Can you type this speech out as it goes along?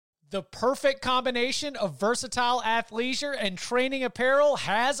The perfect combination of versatile athleisure and training apparel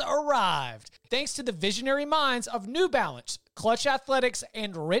has arrived. Thanks to the visionary minds of New Balance, Clutch Athletics,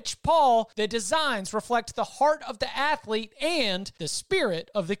 and Rich Paul, the designs reflect the heart of the athlete and the spirit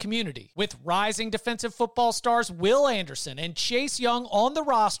of the community. With rising defensive football stars Will Anderson and Chase Young on the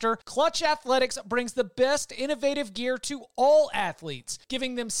roster, Clutch Athletics brings the best innovative gear to all athletes,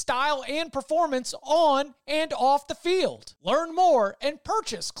 giving them style and performance on and off the field. Learn more and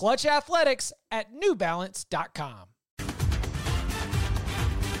purchase Clutch Athletics at newbalance.com.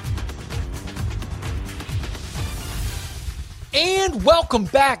 And welcome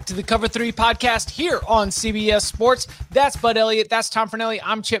back to the Cover 3 podcast here on CBS Sports. That's Bud Elliott. That's Tom Fernelli.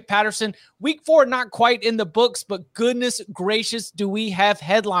 I'm Chip Patterson. Week 4, not quite in the books, but goodness gracious, do we have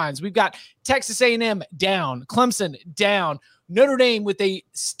headlines. We've got Texas A&M down, Clemson down, Notre Dame with a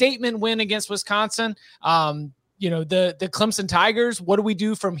statement win against Wisconsin. The Clemson Tigers, what do we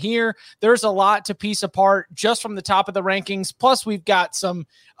do from here? There's a lot to piece apart just from the top of the rankings. Plus, we've got some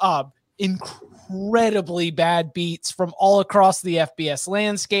incredibly bad beats from all across the FBS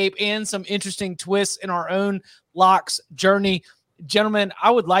landscape and some interesting twists in our own locks journey. Gentlemen,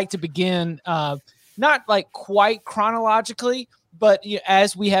 I would like to begin not like quite chronologically, but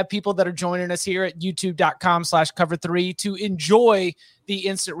as we have people that are joining us here at youtube.com/cover3 to enjoy the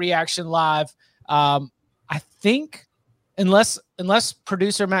instant reaction live. I think unless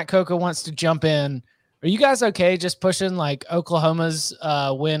producer Matt Coca wants to jump in, are you guys okay just pushing like Oklahoma's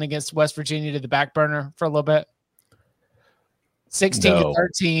win against West Virginia to the back burner for a little bit?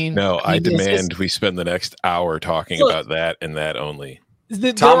 16-13. No, I demand we spend the next hour talking about that and that only.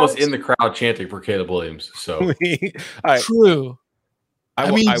 Tom was in the crowd chanting for Caleb Williams. So true.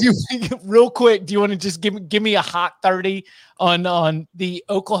 Real quick, do you want to just give me a hot 30 on the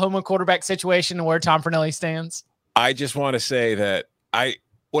Oklahoma quarterback situation and where Tom Fernelli stands? I just want to say that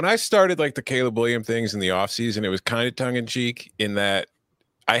when I started like the Caleb Williams things in the offseason, it was kind of tongue in cheek in that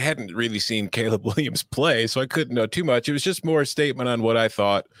I hadn't really seen Caleb Williams play, so I couldn't know too much. It was just more a statement on what I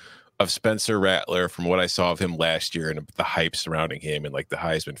thought of Spencer Rattler from what I saw of him last year and the hype surrounding him and like the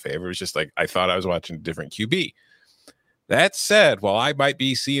Heisman favor. It was just like I thought I was watching a different QB. That said, while I might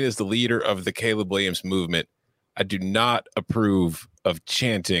be seen as the leader of the Caleb Williams movement, I do not approve of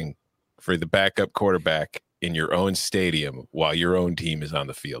chanting for the backup quarterback in your own stadium while your own team is on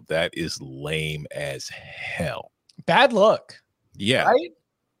the field. That is lame as hell. Bad look. Yeah. Right?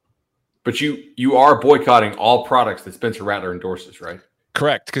 But you are boycotting all products that Spencer Rattler endorses, right?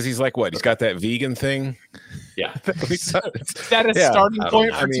 Correct, because he's like what? He's got that vegan thing. Yeah. Is that a starting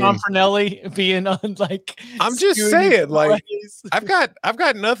point for Tom Fernelli being on like? I'm just saying, like, I've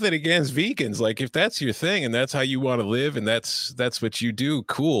got nothing against vegans. Like, if that's your thing and that's how you want to live and that's what you do,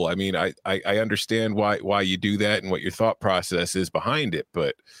 cool. I mean, I understand why you do that and what your thought process is behind it,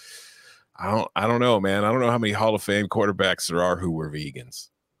 but I don't know, man. I don't know how many Hall of Fame quarterbacks there are who were vegans.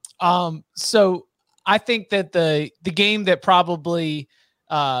 So I think that the game that probably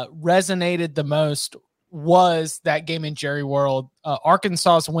resonated the most was that game in Jerry World.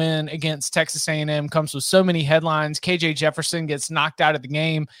 Arkansas's win against Texas A&M comes with so many headlines. KJ Jefferson gets knocked out of the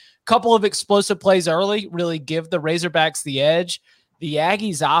game. Couple of explosive plays early really give the Razorbacks the edge. The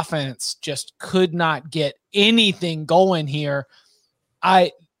Aggies offense just could not get anything going here.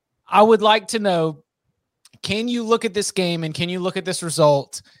 I would like to know, can you look at this game and can you look at this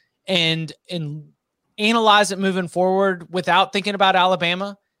result and analyze it moving forward without thinking about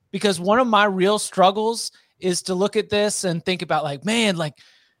Alabama? Because one of my real struggles is to look at this and think about like, man, like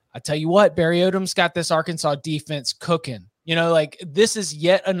I tell you what, Barry Odom's got this Arkansas defense cooking. Like this is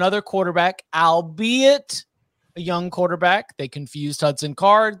yet another quarterback, albeit a young quarterback. They confused Hudson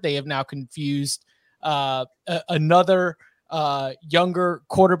Card. They have now confused another younger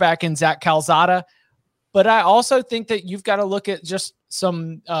quarterback in Zach Calzada. But I also think that you've got to look at just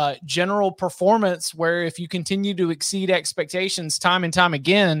some general performance where if you continue to exceed expectations time and time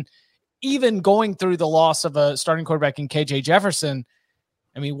again, even going through the loss of a starting quarterback in KJ Jefferson,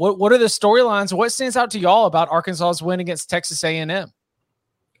 I mean, what are the storylines? What stands out to y'all about Arkansas's win against Texas A&M?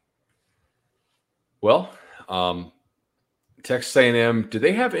 Well, Texas A&M, do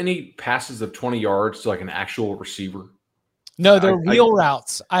they have any passes of 20 yards to like an actual receiver? No, they're wheel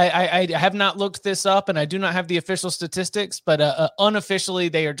routes. I have not looked this up, and I do not have the official statistics, but unofficially,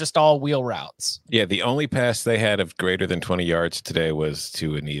 they are just all wheel routes. Yeah, the only pass they had of greater than 20 yards today was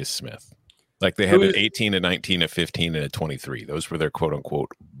to Aeneas Smith. Like they had an 18, a 19, a 15, and a 23. Those were their quote-unquote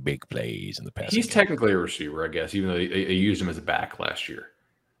big plays in the past. He's technically a receiver, I guess, even though they used him as a back last year.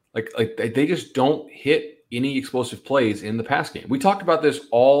 Like they just don't hit any explosive plays in the pass game. We talked about this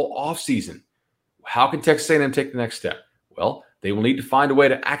all offseason. How can Texas A&M take the next step? Well, They will need to find a way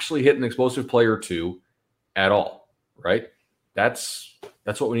to actually hit an explosive play or two at all, right? That's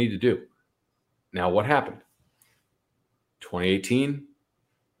what we need to do. Now, what happened? 2018,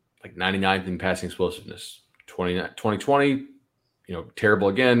 like 99th in passing explosiveness. 2020, terrible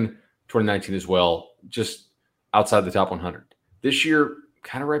again. 2019 as well, just outside the top 100. This year,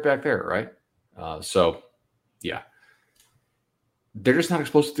 kind of right back there, right? Yeah. They're just not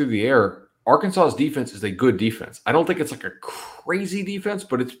explosive through the air. Arkansas's defense is a good defense. I don't think it's like a crazy defense,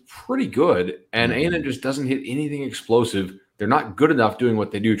 but it's pretty good. And A&M just doesn't hit anything explosive. They're not good enough doing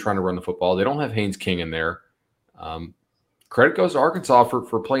what they do trying to run the football. They don't have Haynes King in there. Credit goes to Arkansas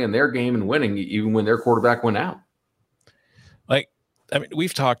for playing their game and winning, even when their quarterback went out.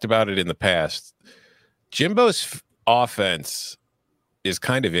 We've talked about it in the past. Jimbo's offense is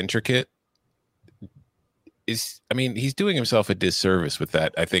kind of intricate. He's doing himself a disservice with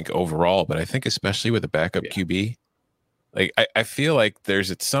that, I think, overall, but I think especially with a backup QB. Like, I feel like there's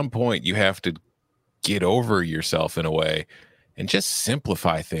at some point you have to get over yourself in a way and just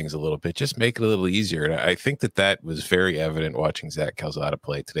simplify things a little bit, just make it a little easier. And I think that was very evident watching Zach Calzada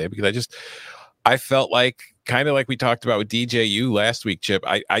play today, because I felt like, kind of like we talked about with DJU last week, Chip,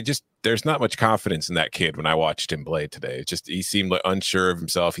 there's not much confidence in that kid when I watched him play today. He seemed unsure of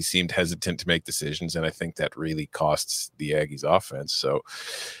himself. He seemed hesitant to make decisions, and I think that really costs the Aggies offense. So,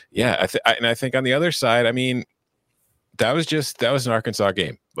 yeah, I think on the other side, that was an Arkansas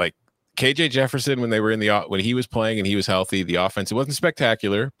game. Like, KJ Jefferson, when he was playing and he was healthy, the offense, it wasn't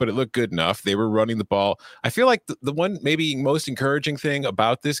spectacular, but it looked good enough. They were running the ball. I feel like the one maybe most encouraging thing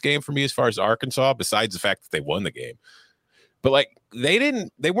about this game for me, as far as Arkansas, besides the fact that they won the game, but like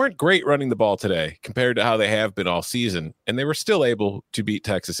they weren't great running the ball today compared to how they have been all season, and they were still able to beat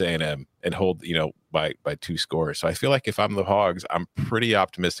Texas A&M and hold by 2 scores. So I feel like if I'm the Hogs, I'm pretty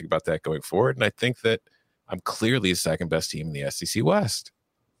optimistic about that going forward, and I think that I'm clearly the second best team in the SEC West.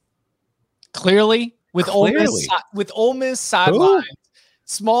 Clearly, with Ole Miss sideline,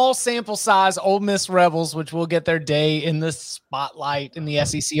 small sample size, Ole Miss Rebels, which will get their day in the spotlight in the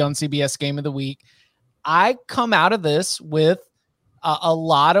SEC on CBS Game of the Week. I come out of this with a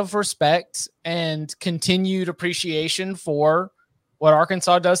lot of respect and continued appreciation for what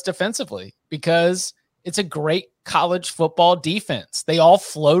Arkansas does defensively, because it's a great college football defense. They all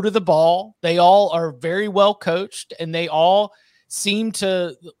flow to the ball. They all are very well coached, and they all seem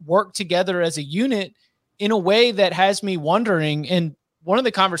to work together as a unit in a way that has me wondering. And one of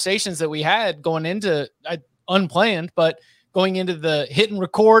the conversations that we had going into unplanned, but going into the hit and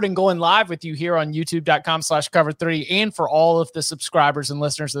record and going live with you here on youtube.com/cover3, and for all of the subscribers and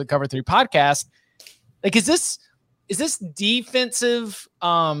listeners of the Cover 3 podcast, like, is this defensive?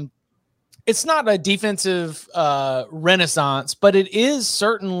 It's not a defensive renaissance, but it is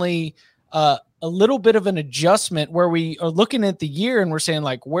certainly a little bit of an adjustment where we are looking at the year and we're saying,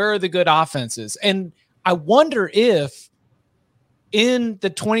 like, where are the good offenses? And I wonder if in the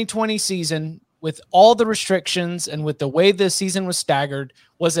 2020 season, with all the restrictions and with the way the season was staggered,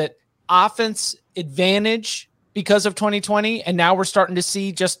 was it offense advantage because of 2020? And now we're starting to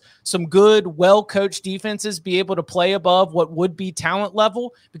see just some good, well-coached defenses be able to play above what would be talent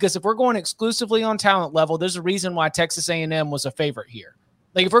level. Because if we're going exclusively on talent level, there's a reason why Texas A&M was a favorite here.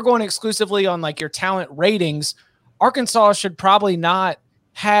 Like, if we're going exclusively on like your talent ratings, Arkansas should probably not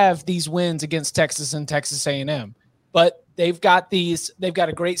have these wins against Texas and Texas A&M, but they've got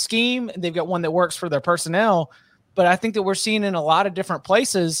a great scheme, and they've got one that works for their personnel. But I think that we're seeing in a lot of different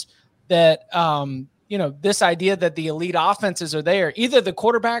places that, this idea that the elite offenses are there. Either the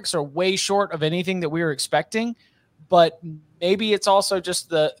quarterbacks are way short of anything that we were expecting, but maybe it's also just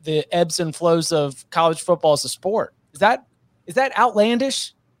the ebbs and flows of college football as a sport. Is that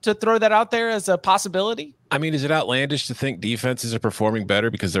outlandish to throw that out there as a possibility? Is it outlandish to think defenses are performing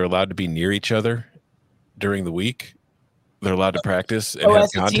better because they're allowed to be near each other during the week? They're allowed to practice and have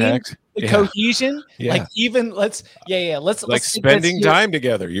contact. The cohesion, like, even let's spending time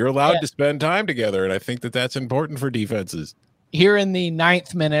together. You're allowed to spend time together, and I think that's important for defenses. Here in the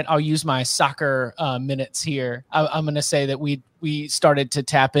 9th minute, I'll use my soccer minutes here. I'm going to say that we started to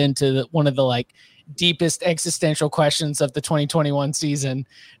tap into one of the deepest existential questions of the 2021 season.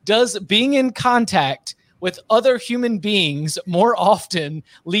 Does being in contact with other human beings more often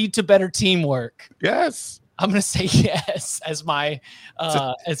lead to better teamwork? Yes. I'm going to say yes as my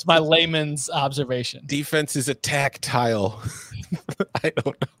layman's observation. Defense is a tactile. I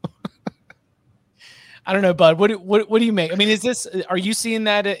don't know, Bud. What do you make? Are you seeing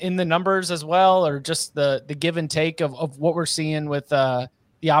that in the numbers as well, or just the give and take of what we're seeing with the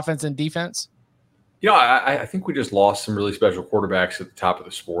offense and defense? I think we just lost some really special quarterbacks at the top of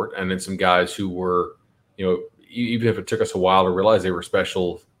the sport, and then some guys who were, even if it took us a while to realize they were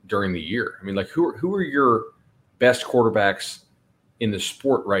special during the year. I mean, like who are your best quarterbacks in the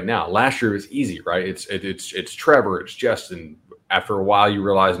sport right now? Last year was easy, right? It's Trevor, it's Justin. After a while, you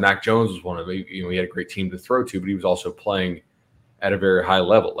realize Mac Jones was one of them. He had a great team to throw to, but he was also playing at a very high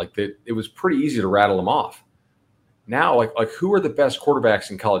level. Like it was pretty easy to rattle them off. Now, like who are the best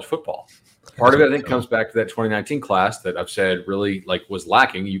quarterbacks in college football? Part of it, I think, comes back to that 2019 class that I've said really like was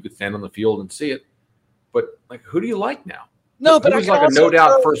lacking. You could stand on the field and see it. But like, who do you like now? No, but who's like a no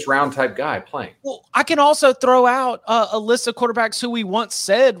doubt first round type guy playing? Well, I can also throw out a list of quarterbacks who we once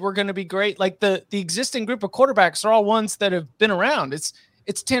said were going to be great. Like the existing group of quarterbacks are all ones that have been around. It's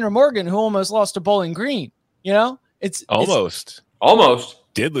Tanner Morgan, who almost lost to Bowling Green. You know, it's almost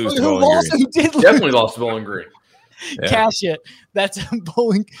did lose to Bowling Green. Definitely lost to Bowling Green. Yeah. Cash it. That's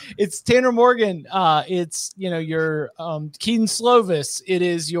Bowling. It's Tanner Morgan. It's your Keaton Slovis. It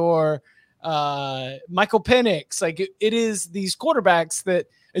is your Michael Penix. Like it is these quarterbacks that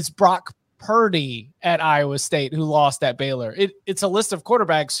it's Brock Purdy at Iowa State who lost at Baylor. It's a list of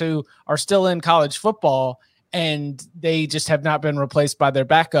quarterbacks who are still in college football and they just have not been replaced by their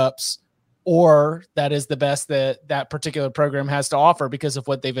backups, or that is the best that particular program has to offer because of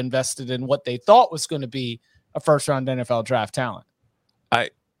what they've invested in, what they thought was going to be a first-round NFL draft talent.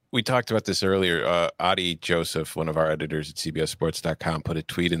 We talked about this earlier. Adi Joseph, one of our editors at CBSSports.com, put a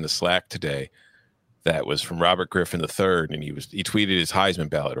tweet in the Slack today that was from Robert Griffin III, and he tweeted his Heisman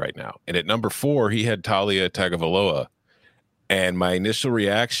ballot right now. And at number 4, he had Talia Tagovailoa. And my initial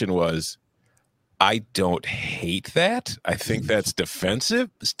reaction was, I don't hate that. I think that's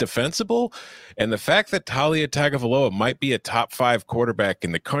defensible. And the fact that Talia Tagovailoa might be a top 5 quarterback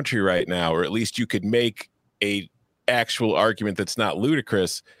in the country right now, or at least you could make a actual argument that's not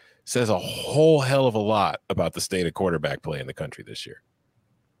ludicrous, says a whole hell of a lot about the state of quarterback play in the country this year.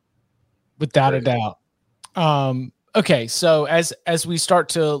 Without a doubt. Okay, so as we start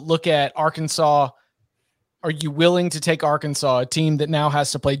to look at Arkansas, are you willing to take Arkansas, a team that now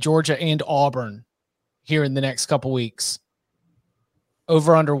has to play Georgia and Auburn here in the next couple weeks,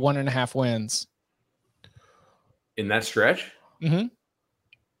 over under 1.5 wins in that stretch? Mm-hmm.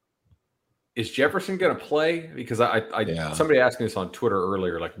 Is Jefferson going to play? Because somebody asked me this on Twitter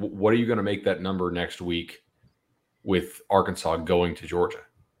earlier, like, what are you going to make that number next week with Arkansas going to Georgia?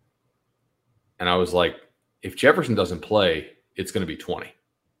 And I was like, if Jefferson doesn't play, it's going to be 20.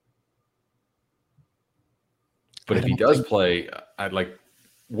 But if he does play, I'd like,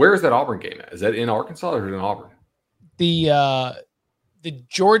 where's that Auburn game at? Is that in Arkansas or is it in Auburn? The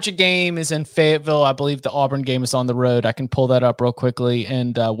Georgia game is in Fayetteville. I believe the Auburn game is on the road. I can pull that up real quickly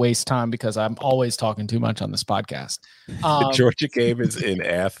and waste time because I'm always talking too much on this podcast. The Georgia game is in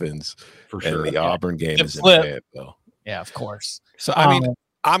Athens, for sure, and the Auburn game is in Fayetteville. Yeah, of course. So, I mean,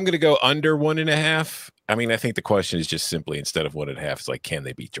 I'm going to go under 1.5. I mean, I think the question is just simply, instead of 1.5, it's like, can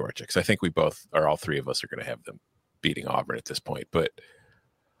they beat Georgia? Because I think all three of us are going to have them beating Auburn at this point. But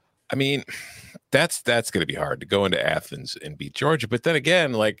I mean, that's going to be hard to go into Athens and beat Georgia. But then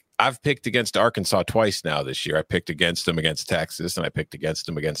again, like, I've picked against Arkansas twice now this year. I picked against them against Texas, and I picked against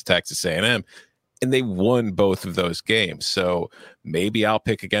them against Texas A&M, and they won both of those games. So maybe I'll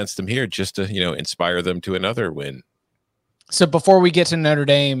pick against them here just to, inspire them to another win. So before we get to Notre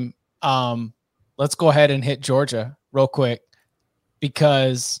Dame, let's go ahead and hit Georgia real quick,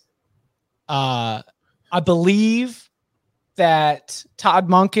 because I believe that Todd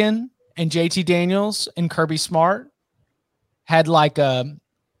Monken and JT Daniels and Kirby Smart had like a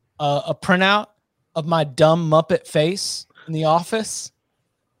printout of my dumb Muppet face in the office,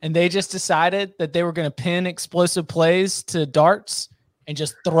 and they just decided that they were going to pin explosive plays to darts and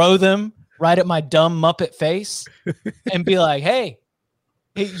just throw them right at my dumb Muppet face and be like, hey,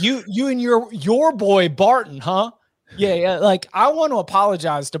 you and your boy Barton, huh? Yeah. Like, I want to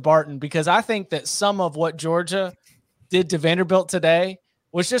apologize to Barton, because I think that some of what Georgia did to Vanderbilt today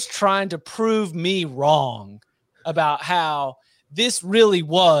was just trying to prove me wrong about how this really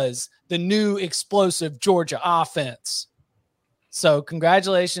was the new explosive Georgia offense. So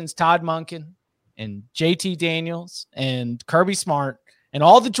congratulations, Todd Monken and JT Daniels and Kirby Smart and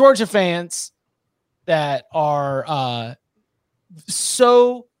all the Georgia fans that are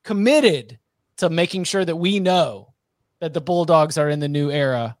so committed to making sure that we know that the Bulldogs are in the new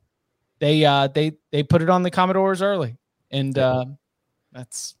era. They put it on the Commodores early, and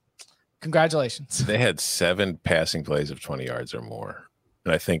that's congratulations. They had 7 passing plays of 20 yards or more,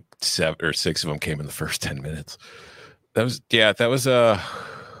 and I think 7 or 6 of them came in the first 10 minutes. It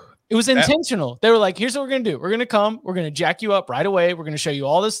was intentional. They were like, here's what we're going to do. We're going to come. We're going to jack you up right away. We're going to show you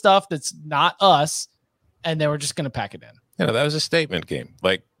all this stuff that's not us. And then we're just going to pack it in. That was a statement game.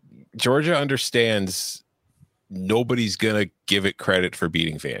 Like, Georgia understands nobody's going to give it credit for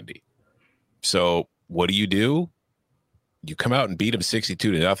beating Vandy. So what do? You come out and beat them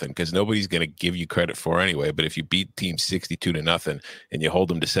 62-0 because nobody's going to give you credit for it anyway. But if you beat teams 62-0 and you hold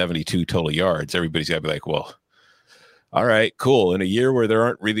them to 72 total yards, everybody's got to be like, well, all right, cool. In a year where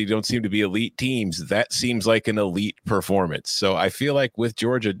there don't seem to be elite teams, that seems like an elite performance. So I feel like with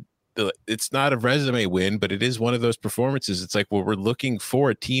Georgia, it's not a resume win, but it is one of those performances. It's like, well, we're looking for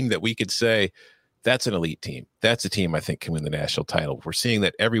a team that we could say, that's an elite team. That's a team I think can win the national title. We're seeing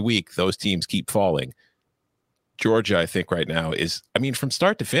that every week those teams keep falling. Georgia, I think right now is, I mean, from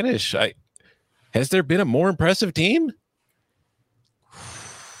start to finish, has there been a more impressive team?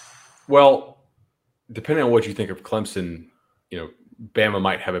 Well, depending on what you think of Clemson, Bama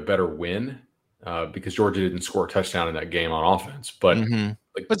might have a better win because Georgia didn't score a touchdown in that game on offense. But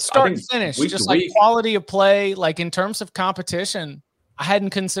but start to finish, just like quality of play, like in terms of competition, I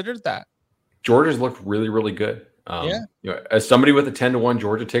hadn't considered that. Georgia's looked really, really good. As somebody with a 10-1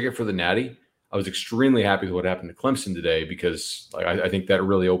 Georgia ticket for the Natty, I was extremely happy with what happened to Clemson today because I think that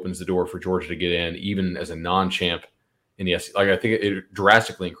really opens the door for Georgia to get in, even as a non-champ in the SEC. I think it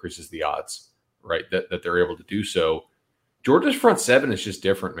drastically increases the odds, right, that they're able to do so. Georgia's front seven is just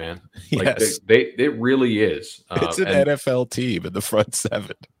different, man. Yes. It really is. It's an NFL team in the front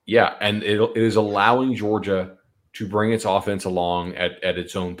seven. Yeah, and it is allowing Georgia to bring its offense along at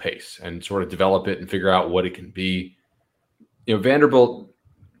its own pace and sort of develop it and figure out what it can be. Vanderbilt,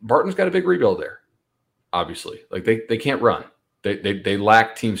 Barton's got a big rebuild there, obviously. Like they can't run. They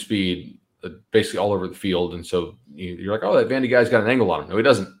lack team speed basically all over the field. And so you're like, oh, that Vandy guy's got an angle on him. No, he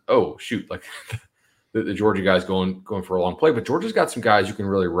doesn't. Oh, shoot. Like the Georgia guy's going for a long play. But Georgia's got some guys who can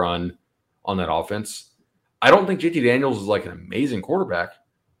really run on that offense. I don't think JT Daniels is like an amazing quarterback,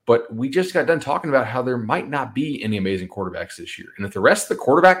 but we just got done talking about how there might not be any amazing quarterbacks this year. And if the rest of the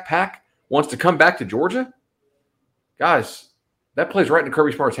quarterback pack wants to come back to Georgia, guys, that plays right into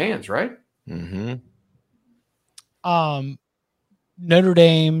Kirby Smart's hands, right? Mm-hmm. Notre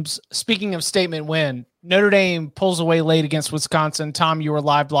Dame's, speaking of statement win, Notre Dame pulls away late against Wisconsin. Tom, you were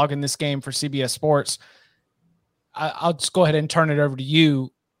live blogging this game for CBS Sports. I'll just go ahead and turn it over to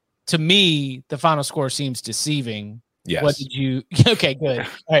you. To me, the final score seems deceiving. Yes. What did you? Okay, good.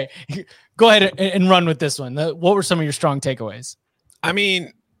 All right, go ahead and run with this one. What were some of your strong takeaways? I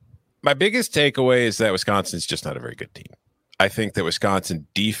mean, my biggest takeaway is that Wisconsin's just not a very good team. I think that Wisconsin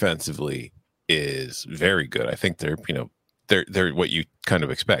defensively is very good. I think they're what you kind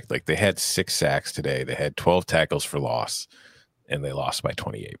of expect. Like they had 6 sacks today. They had 12 tackles for loss, and they lost by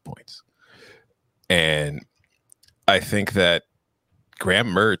 28 points. And I think that Graham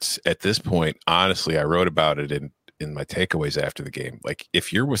Mertz at this point, honestly, I wrote about it in my takeaways after the game. Like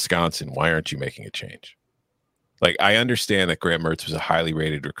if you're Wisconsin, why aren't you making a change? Like I understand that Graham Mertz was a highly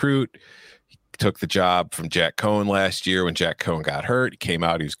rated recruit. Took the job from Jack Cohen last year when Jack Cohen got hurt. He came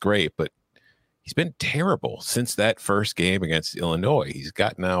out, he was great, but he's been terrible since that first game against Illinois. He's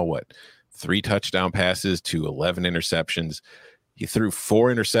got now, 3 touchdown passes to 11 interceptions. He threw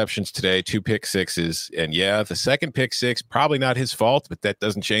 4 interceptions today, 2 pick sixes. And yeah, the second pick six, probably not his fault, but that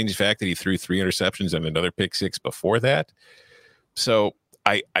doesn't change the fact that he threw 3 interceptions and another pick six before that. So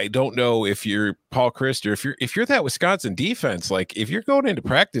I don't know if you're Paul Chryst or if you're that Wisconsin defense, like if you're going into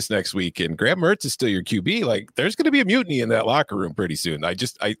practice next week and Graham Mertz is still your QB, like there's going to be a mutiny in that locker room pretty soon. I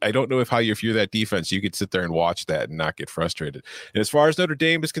don't know if you're that defense, you could sit there and watch that and not get frustrated. And as far as Notre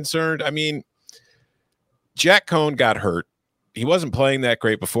Dame is concerned, I mean, Jack Cohen got hurt. He wasn't playing that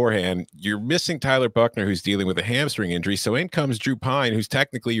great beforehand. You're missing Tyler Buckner, who's dealing with a hamstring injury. So in comes Drew Pine, who's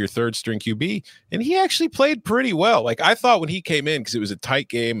technically your 3rd string QB. And he actually played pretty well. Like I thought when he came in, because it was a tight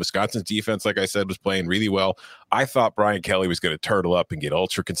game, Wisconsin's defense, like I said, was playing really well. I thought Brian Kelly was going to turtle up and get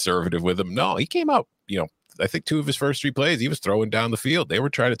ultra conservative with him. No, he came out, I think 2 of his first 3 plays, he was throwing down the field. They were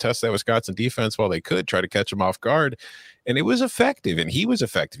trying to test that Wisconsin defense while they could, try to catch him off guard. And it was effective. And he was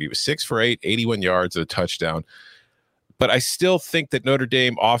effective. He was 6 for 8, 81 yards, and a touchdown. But I still think that Notre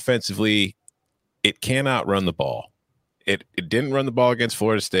Dame offensively, it cannot run the ball. It didn't run the ball against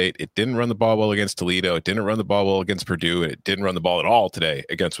Florida State. It didn't run the ball well against Toledo. It didn't run the ball well against Purdue. And it didn't run the ball at all today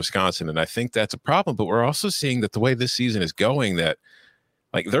against Wisconsin. And I think that's a problem. But we're also seeing that the way this season is going, that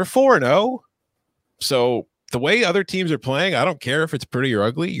like they're 4-0. So the way other teams are playing, I don't care if it's pretty or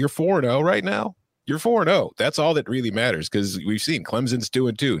ugly. You're 4-0 right now. You're 4-0. That's all that really matters, because we've seen Clemson's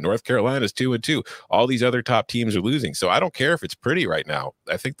 2-2, North Carolina's 2-2. All these other top teams are losing. So I don't care if it's pretty right now.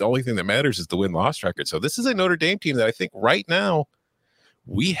 I think the only thing that matters is the win-loss record. So this is a Notre Dame team that I think right now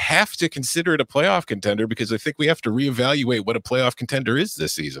we have to consider it a playoff contender, because I think we have to reevaluate what a playoff contender is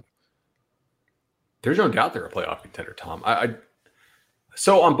this season. There's no doubt they're a playoff contender, Tom.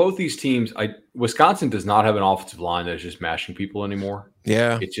 So on both these teams, Wisconsin does not have an offensive line that is just mashing people anymore.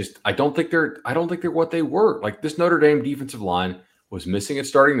 Yeah. It's just I don't think they're what they were. Like this Notre Dame defensive line was missing its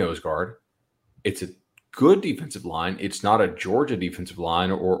starting nose guard. It's a good defensive line. It's not a Georgia defensive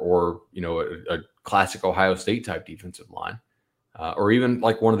line or a classic Ohio State type defensive line, or even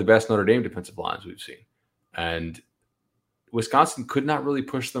like one of the best Notre Dame defensive lines we've seen. And Wisconsin could not really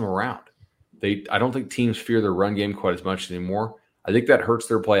push them around. I don't think teams fear their run game quite as much anymore. I think that hurts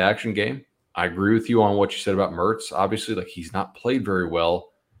their play action game. I agree with you on what you said about Mertz. Obviously, like he's not played very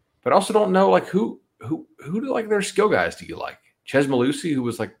well, but I also don't know like who do like their skill guys do you like? Ches Malusi, who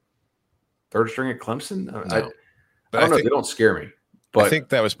was like third string at Clemson. No. I don't know. They don't scare me. But I think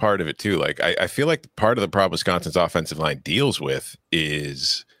that was part of it too. Like I feel like part of the problem Wisconsin's offensive line deals with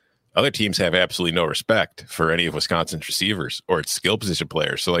is other teams have absolutely no respect for any of Wisconsin's receivers or its skill position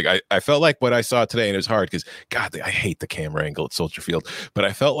players. So like I felt like what I saw today, and it was hard because God, I hate the camera angle at Soldier Field, but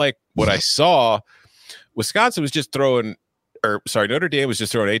I felt like what I saw, Wisconsin was just Notre Dame was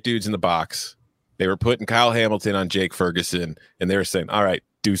just throwing 8 dudes in the box. They were putting Kyle Hamilton on Jake Ferguson, and they were saying, all right,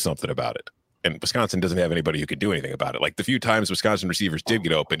 do something about it. And Wisconsin doesn't have anybody who could do anything about it. Like the few times Wisconsin receivers did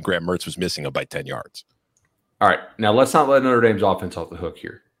get open, Graham Mertz was missing them by 10 yards. All right. Now let's not let Notre Dame's offense off the hook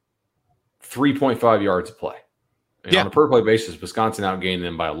here. 3.5 yards of play. And on a per play basis, Wisconsin outgained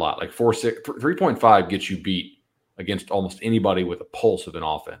them by a lot. Like 3.5 gets you beat against almost anybody with a pulse of an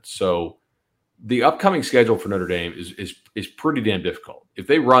offense. So the upcoming schedule for Notre Dame is pretty damn difficult. If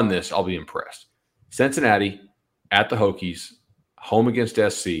they run this, I'll be impressed. Cincinnati, at the Hokies, home against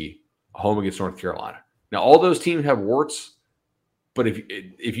SC, home against North Carolina. Now, all those teams have warts, but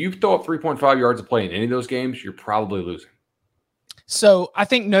if you throw up 3.5 yards of play in any of those games, you're probably losing. So I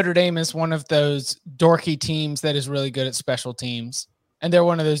think Notre Dame is one of those dorky teams that is really good at special teams. And they're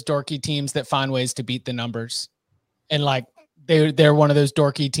one of those dorky teams that find ways to beat the numbers. And like they're one of those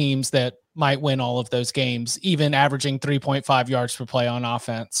dorky teams that might win all of those games, even averaging 3.5 yards per play on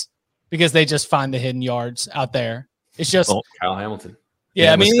offense, because they just find the hidden yards out there. It's just Kyle Hamilton.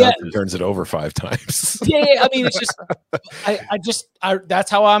 Yeah, I mean, turns it over 5 times. Yeah, I mean, it's just,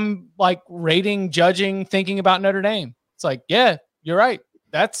 that's how I'm like rating, judging, thinking about Notre Dame. It's like, yeah, you're right.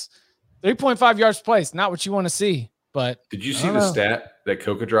 That's 3.5 yards per play. It's not what you want to see. But did you see the stat that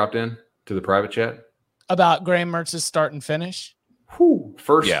Coca dropped in to the private chat about Graham Mertz's start and finish?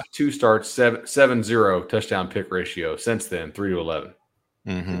 First 2 starts, 7-0 touchdown pick ratio. Since then, 3-11.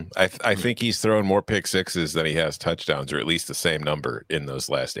 Mm-hmm. I think he's thrown more pick sixes than he has touchdowns, or at least the same number in those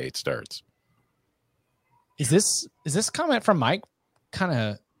last 8 starts. Is this comment from Mike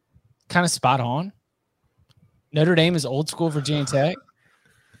kind of spot on? Notre Dame is old school Virginia Tech.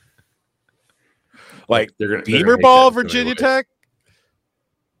 Like they're Beamer ball Virginia Tech.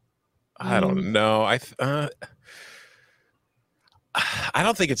 I don't know. I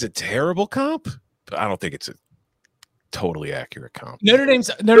don't think it's a terrible comp, but I don't think it's a totally accurate comp. Notre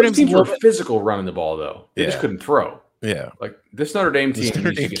Dame's teams were physical running the ball though. They just couldn't throw. Yeah, like this Notre Dame team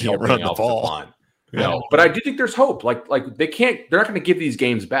can't run the ball. Line. No, but I do think there's hope. Like they're not going to give these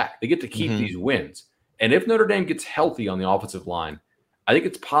games back. They get to keep these wins. And if Notre Dame gets healthy on the offensive line, I think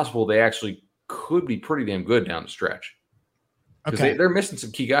it's possible they actually could be pretty damn good down the stretch. Because they're missing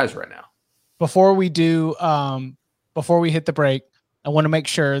some key guys right now. Before we hit the break, I want to make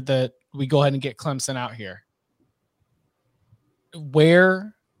sure that we go ahead and get Clemson out here.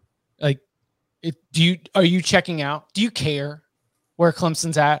 Where, are you checking out? Do you care where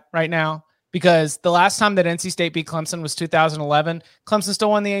Clemson's at right now? Because the last time that NC State beat Clemson was 2011. Clemson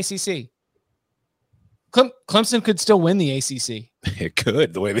still won the ACC. Clemson could still win the ACC. It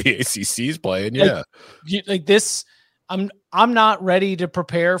could, the way the ACC is playing. Yeah, like this. I'm not ready to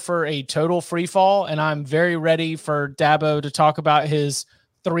prepare for a total free fall, and I'm very ready for Dabo to talk about his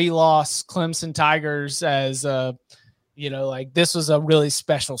 3-loss Clemson Tigers as like this was a really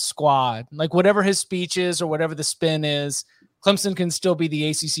special squad. Like whatever his speech is or whatever the spin is, Clemson can still be the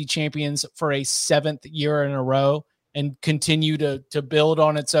ACC champions for a 7th year in a row and continue to build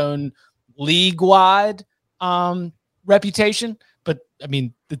on its own league-wide reputation. But I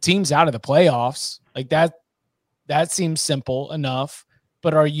mean, the team's out of the playoffs. Like that seems simple enough.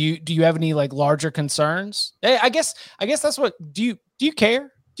 But do you have any like larger concerns? Hey, I guess that's what do you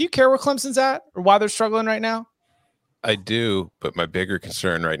care? Do you care where Clemson's at or why they're struggling right now? I do, but my bigger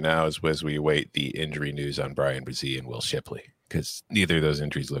concern right now is as we await the injury news on Brian Brzee and Will Shipley, because neither of those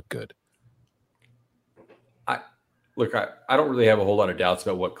injuries look good. I don't really have a whole lot of doubts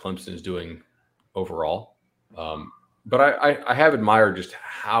about what Clemson is doing overall. But I have admired just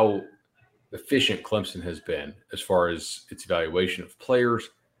how efficient Clemson has been as far as its evaluation of players,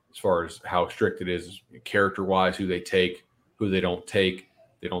 as far as how strict it is character-wise, who they take, who they don't take.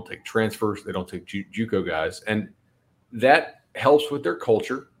 They don't take transfers. They don't take JUCO guys. And that helps with their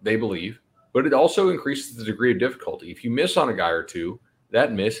culture, they believe, but it also increases the degree of difficulty. If you miss on a guy or two,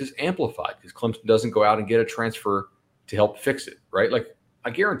 that miss is amplified because Clemson doesn't go out and get a transfer to help fix it, right? Like, I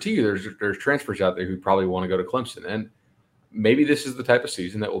guarantee you there's transfers out there who probably want to go to Clemson. And maybe this is the type of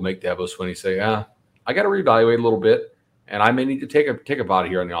season that will make Dabo Swinney say, I got to reevaluate a little bit, and I may need to take a body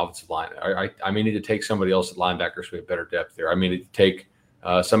here on the offensive line. I may need to take somebody else at linebacker so we have better depth there. I may need to take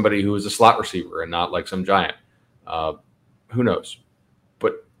somebody who is a slot receiver and not like some giant. Who knows?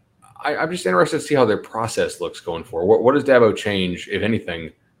 But I'm just interested to see how their process looks going forward. What does Dabo change, if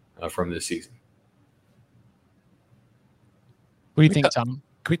anything, from this season? What do you think, Tom?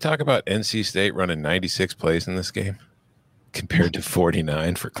 Can we talk about NC State running 96 plays in this game compared to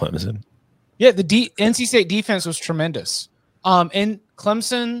 49 for Clemson? Yeah, the NC State defense was tremendous. And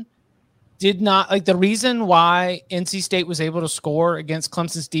Clemson did not, like, the reason why NC State was able to score against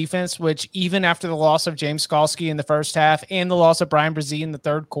Clemson's defense, which even after the loss of James Skalski in the first half and the loss of Brian Brzee in the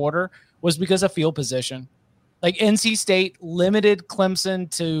third quarter, was because of field position. Like, NC State limited Clemson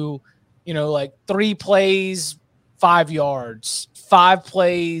to, like 3 plays, 5 yards, 5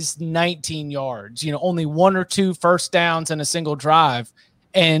 plays, 19 yards, only 1 or 2 first downs in a single drive.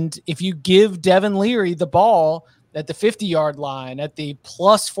 And if you give Devin Leary the ball at the 50-yard line, at the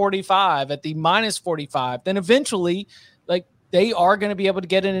plus 45, at the minus 45, then eventually, like, they are going to be able to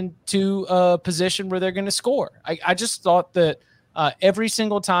get into a position where they're going to score. I just thought that every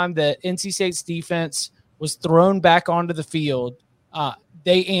single time that NC State's defense was thrown back onto the field,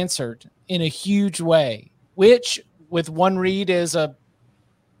 they answered in a huge way, which with one read is a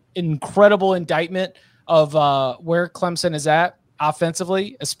incredible indictment of where Clemson is at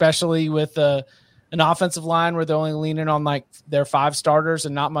offensively, especially with an offensive line where they're only leaning on like their 5 starters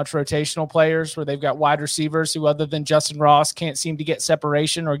and not much rotational players, where they've got wide receivers who, other than Justin Ross, can't seem to get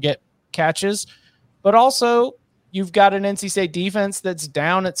separation or get catches. But also you've got an NC State defense that's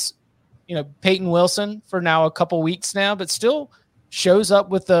down. It's, Peyton Wilson for now a couple weeks now, but still shows up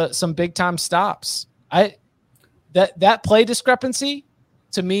with some big time stops. That play discrepancy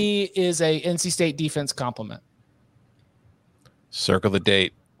to me is a NC State defense compliment. Circle the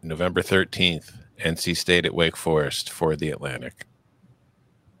date, November 13th, NC State at Wake Forest for the Atlantic.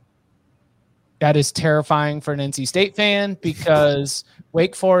 That is terrifying for an NC State fan because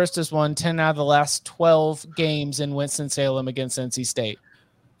Wake Forest has won 10 out of the last 12 games in Winston-Salem against NC State.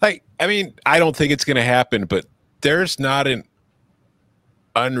 I don't think it's going to happen, but there's not an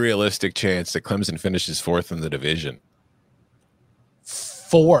unrealistic chance that Clemson finishes 4th in the division.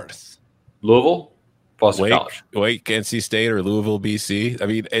 4th. Louisville? Boston College. Wake, NC State, or Louisville, BC.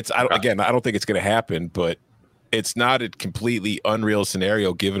 I don't think it's going to happen, but it's not a completely unreal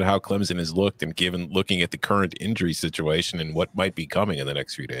scenario given how Clemson has looked and looking at the current injury situation and what might be coming in the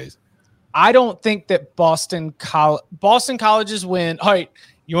next few days. I don't think that Boston College's win. All right,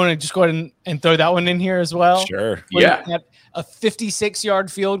 you want to just go ahead and throw that one in here as well? Sure. Yeah. A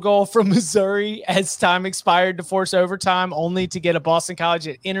 56-yard field goal from Missouri as time expired to force overtime, only to get a Boston College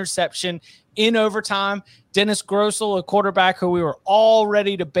interception in overtime. Dennis Grossel, a quarterback who we were all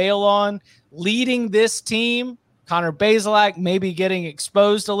ready to bail on, leading this team. Connor Bazelak maybe getting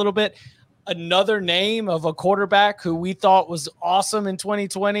exposed a little bit. Another name of a quarterback who we thought was awesome in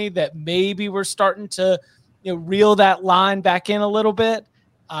 2020 that maybe we're starting to reel that line back in a little bit.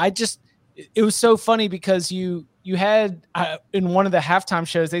 It was so funny because you had in one of the halftime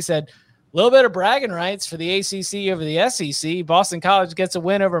shows, they said a little bit of bragging rights for the ACC over the SEC. Boston College gets a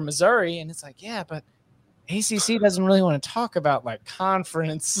win over Missouri. And it's like, yeah, but ACC doesn't really want to talk about like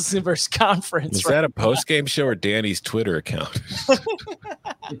conference versus conference. Is that a post-game show or Danny's Twitter account?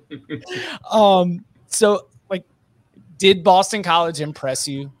 So like, did Boston College impress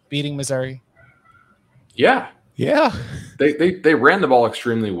you beating Missouri? Yeah. Yeah. They ran the ball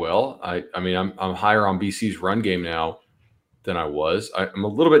extremely well. I'm higher on BC's run game now than I was. I'm a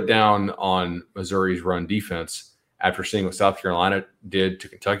little bit down on Missouri's run defense after seeing what South Carolina did to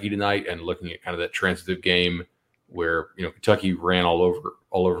Kentucky tonight and looking at kind of that transitive game where, Kentucky ran all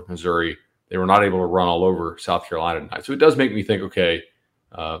over Missouri. They were not able to run all over South Carolina tonight. So it does make me think, okay,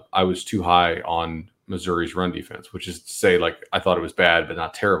 I was too high on Missouri's run defense, which is to say, like, I thought it was bad, but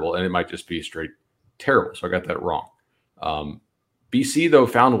not terrible. And it might just be straight terrible. So I got that wrong. BC, though,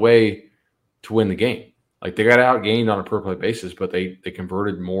 found a way to win the game. Like, they got outgained on a per play basis, but they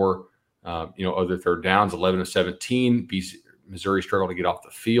converted more, other third downs, 11-17. Missouri struggled to get off the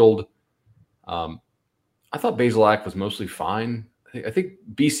field. I thought Bazelak was mostly fine. I think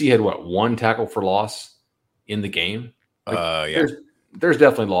BC had one tackle for loss in the game. Like, yeah. There's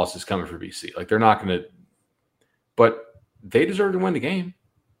definitely losses coming for BC. Like, they're not going to, but they deserved to win the game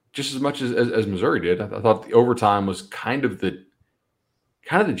just as much as Missouri did. I thought the overtime was kind of the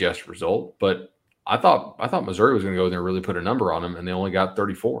just result, but I thought Missouri was going to go in there and really put a number on them, and they only got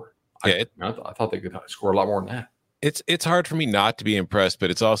 34. Yeah, I thought they could score a lot more than that. It's hard for me not to be impressed,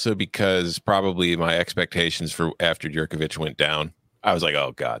 but it's also because probably my expectations for after Jurkovich went down, I was like,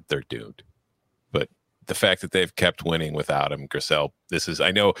 oh God, they're doomed. But the fact that they've kept winning without him, Grissel,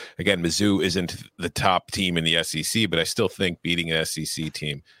 I know, again, Mizzou isn't the top team in the SEC, but I still think beating an SEC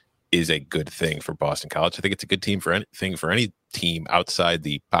team is a good thing for Boston College. I think it's a good team for any team outside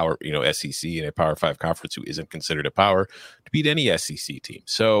the power, SEC and a Power 5 conference who isn't considered a power to beat any SEC team.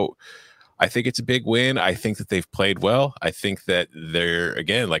 So I think it's a big win. I think that they've played well. I think that they're,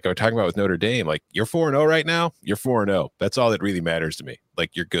 again, like I was talking about with Notre Dame, like you're 4-0 right now. You're 4-0. That's all that really matters to me.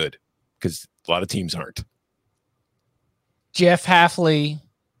 Like you're good, because a lot of teams aren't. Jeff Hafley,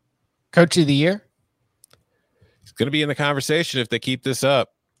 Coach of the Year. It's going to be in the conversation if they keep this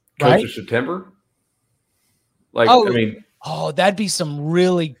up. Coach of September? That'd be some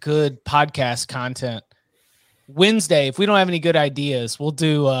really good podcast content. Wednesday, if we don't have any good ideas, we'll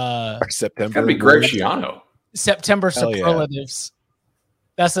do September. It's gotta be Greg Schiano. September superlatives.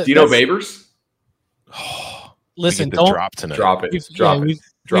 Yeah. Do you know Babers? Listen, don't drop tonight. Drop it.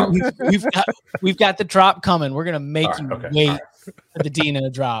 We've got the drop coming. We're gonna make wait for the Dino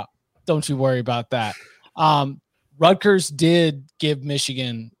drop. Don't you worry about that. Rutgers did give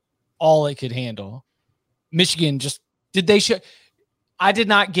Michigan all it could handle. Michigan I did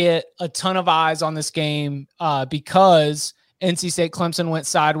not get a ton of eyes on this game because NC State Clemson went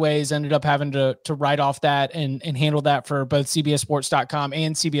sideways, ended up having to write off that and handle that for both CBSSports.com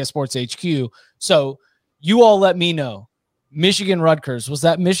and CBS Sports HQ. So you all let me know. Michigan Rutgers, was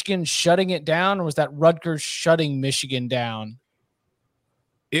that Michigan shutting it down, or was that Rutgers shutting Michigan down?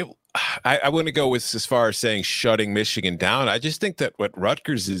 I wouldn't go with as far as saying shutting Michigan down. I just think that what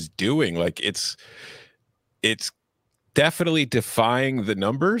Rutgers is doing, like it's definitely defying the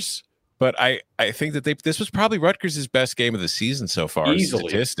numbers, but I think that this was probably Rutgers' best game of the season so far, easily,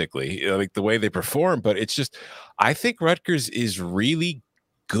 statistically, like the way they perform. But it's just, I think Rutgers is really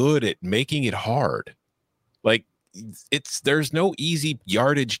good at making it hard. Like there's no easy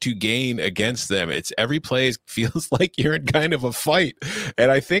yardage to gain against them. It's every play feels like you're in kind of a fight.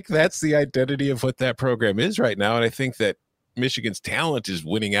 And I think that's the identity of what that program is right now. And I think that Michigan's talent is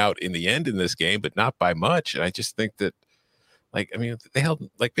winning out in the end in this game, but not by much. And I just think that,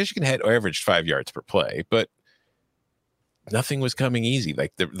 Michigan had averaged 5 yards per play, but nothing was coming easy.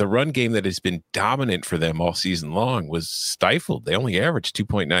 Like the run game that has been dominant for them all season long was stifled. They only averaged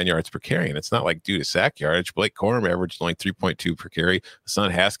 2.9 yards per carry, and it's not like due to sack yardage. Blake Corum averaged only 3.2 per carry.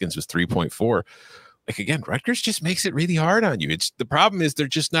 Hassan Haskins was 3.4. Like, again, Rutgers just makes it really hard on you. The problem is they're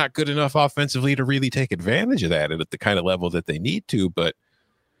just not good enough offensively to really take advantage of that at the kind of level that they need to. But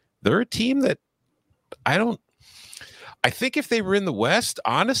they're a team that I think if they were in the West,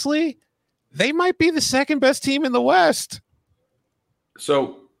 honestly, they might be the second best team in the West.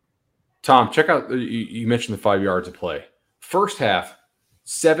 So, Tom, check out, you mentioned the 5 yards of play. First half,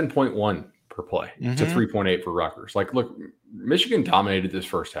 7.1 per play to 3.8 for Rutgers. Like, look, Michigan dominated this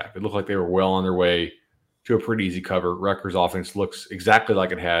first half. It looked like they were well on their way to a pretty easy cover. Rutgers' offense looks exactly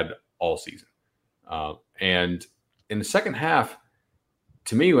like it had all season. And in the second half,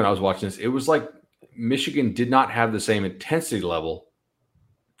 to me, when I was watching this, it was like Michigan did not have the same intensity level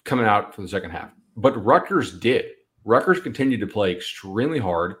coming out for the second half. But Rutgers did. Rutgers continued to play extremely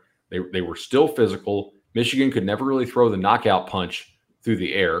hard. They were still physical. Michigan could never really throw the knockout punch through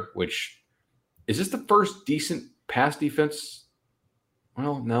the air, which is this the first decent pass defense?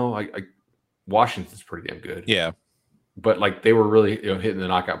 Well, no, Washington's pretty damn good. Yeah. But they were really hitting the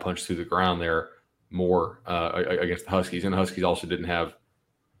knockout punch through the ground there more against the Huskies. And the Huskies also didn't have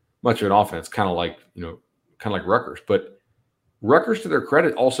much of an offense, kind of like Rutgers. But Rutgers, to their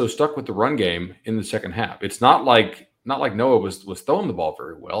credit, also stuck with the run game in the second half. It's not like Noah was throwing the ball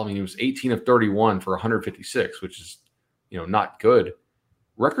very well. I mean, he was 18 of 31 for 156, which is, not good.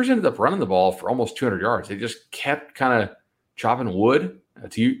 Rutgers ended up running the ball for almost 200 yards. They just kept kind of chopping wood,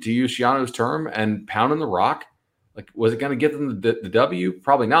 to use Schiano's term, and pounding the rock. Was it going to get them the W?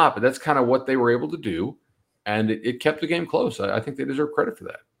 Probably not, but that's kind of what they were able to do, and it kept the game close. I think they deserve credit for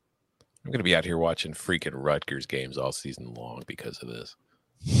that. I'm going to be out here watching freaking Rutgers games all season long because of this.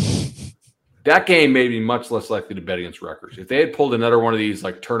 That game made me much less likely to bet against Rutgers. If they had pulled another one of these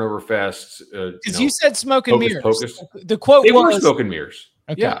stronover fests, because you said smoke and mirrors. Pocus. The quote were smoke and mirrors.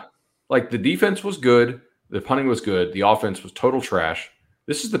 Okay. Yeah, the defense was good, the punting was good, the offense was total trash.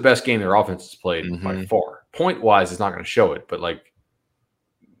 This is the best game their offense has played by far. Point wise, it's not going to show it, but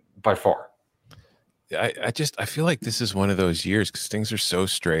by far. I feel like this is one of those years because things are so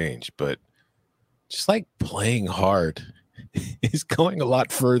strange, but just like playing hard is going a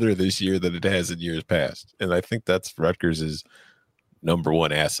lot further this year than it has in years past. And I think that's Rutgers' number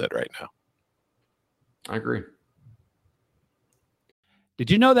one asset right now. I agree. Did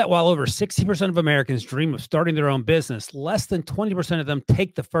you know that while over 60% of Americans dream of starting their own business, less than 20% of them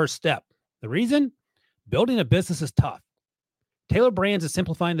take the first step? The reason? Building a business is tough. Taylor Brands is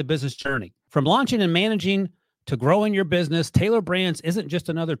simplifying the business journey. From launching and managing to growing your business, Taylor Brands isn't just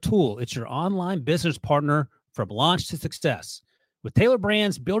another tool. It's your online business partner from launch to success. With Taylor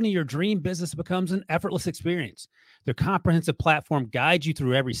Brands, building your dream business becomes an effortless experience. Their comprehensive platform guides you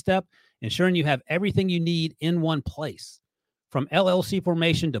through every step, ensuring you have everything you need in one place. From LLC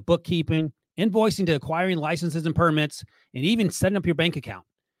formation to bookkeeping, invoicing to acquiring licenses and permits, and even setting up your bank account,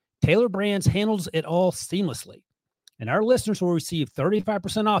 Taylor Brands handles it all seamlessly. And our listeners will receive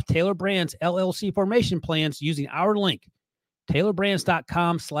 35% off Taylor Brands LLC formation plans using our link,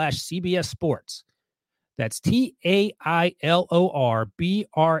 taylorbrands.com/CBS Sports. That's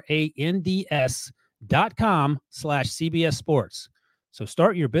TAILORBRANDS.com/CBS Sports. So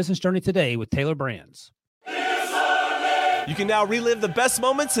start your business journey today with Taylor Brands. You can now relive the best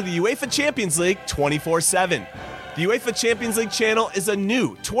moments of the UEFA Champions League 24/7. The UEFA Champions League channel is a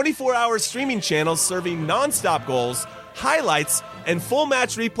new 24-hour streaming channel serving non-stop goals, highlights, and full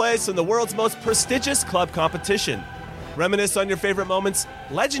match replays from the world's most prestigious club competition. Reminisce on your favorite moments,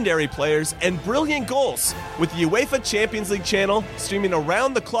 legendary players, and brilliant goals with the UEFA Champions League channel streaming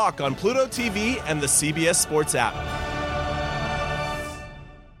around the clock on Pluto TV and the CBS Sports app.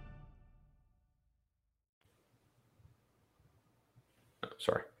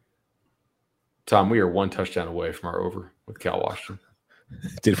 Sorry. Tom, we are one touchdown away from our over with Cal Washington.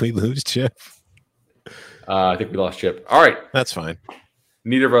 Did we lose, Chip? I think we lost Chip. All right. That's fine.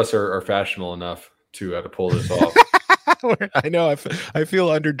 Neither of us are fashionable enough to pull this off. I know. I feel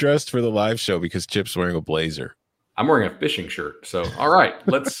underdressed for the live show because Chip's wearing a blazer. I'm wearing a fishing shirt. So, all right.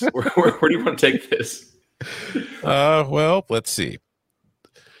 Let's. where do you want to take this? Well, let's see.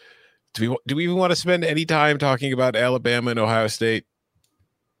 Do we even want to spend any time talking about Alabama and Ohio State?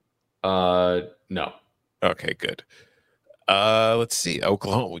 No. Okay, good. Let's see.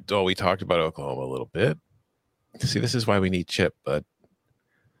 Oklahoma. Oh, we talked about Oklahoma a little bit. See, this is why we need Chip, but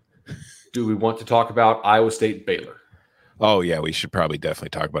do we want to talk about Iowa State and Baylor? Oh, yeah, we should probably definitely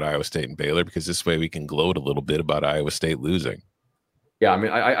talk about Iowa State and Baylor because this way we can gloat a little bit about Iowa State losing. Yeah, I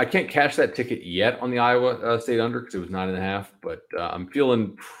mean, I can't cash that ticket yet on the Iowa State under because it was 9.5, but I'm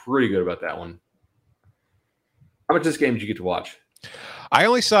feeling pretty good about that one. How much of this game did you get to watch? I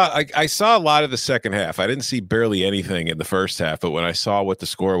only saw I saw a lot of the second half. I didn't see barely anything in the first half, but when I saw what the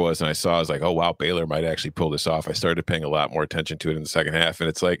score was and I was like, oh, wow, Baylor might actually pull this off. I started paying a lot more attention to it in the second half. And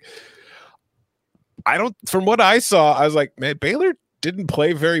it's like, from what I saw, I was like, man, Baylor didn't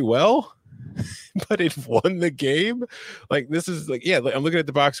play very well, but it won the game. Like, this is like, yeah, I'm looking at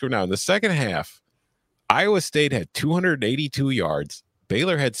the box score now. In the second half, Iowa State had 282 yards.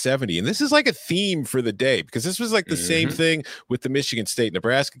 Baylor had 70. And this is like a theme for the day because this was like the same thing with the Michigan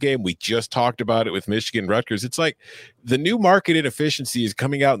State-Nebraska game. We just talked about it with Michigan-Rutgers. It's like the new market inefficiency is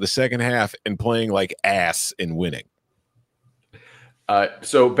coming out in the second half and playing like ass and winning.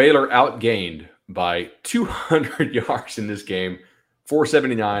 So Baylor outgained by 200 yards in this game,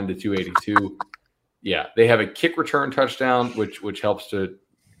 479 to 282. Yeah, they have a kick return touchdown, which helps to –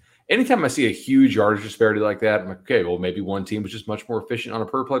 anytime I see a huge yardage disparity like that, I'm like, okay, well, maybe one team was just much more efficient on a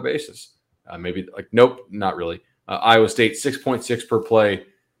per play basis. Maybe like, nope, not really. Iowa State 6.6 per play,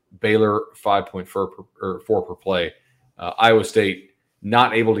 Baylor 5.4 per play. Iowa State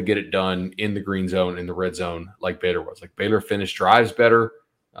not able to get it done in the green zone, in the red zone like Baylor was. Like Baylor finished drives better.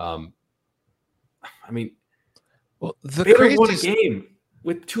 I mean, well, the Baylor won a game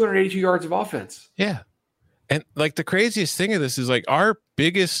with 282 yards of offense. Yeah. And like the craziest thing of this is like our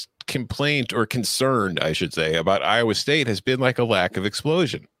biggest complaint or concern, I should say, about Iowa State has been like a lack of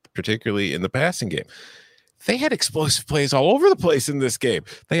explosion, particularly in the passing game. They had explosive plays all over the place in this game.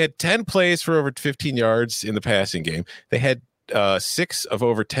 They had 10 plays for over 15 yards in the passing game. They had 6 of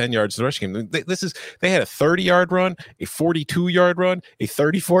over 10 yards in the rushing game. They had a 30-yard run, a 42-yard run, a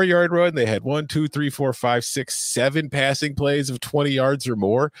 34-yard run. They had 1, 2, 3, 4, 5, 6, 7 passing plays of 20 yards or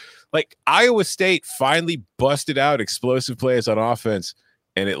more. Like Iowa State finally busted out explosive plays on offense,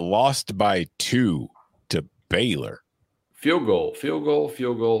 and it lost by 2 to Baylor. Field goal.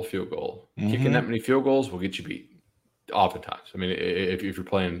 Kicking that many field goals will get you beat oftentimes. I mean, if you're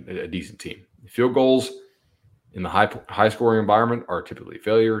playing a decent team. Field goals in the high scoring environment are typically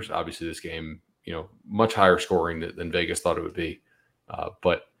failures. Obviously, this game, much higher scoring than Vegas thought it would be.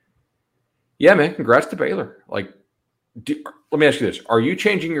 But Yeah, man. Congrats to Baylor. Like, let me ask you this. Are you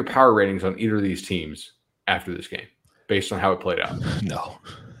changing your power ratings on either of these teams after this game based on how it played out? No.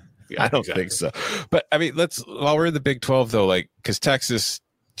 Yeah, I don't think so. But I mean, while we're in the Big 12 though, like, because Texas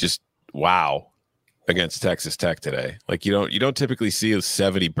just against Texas Tech today. Like, you don't typically see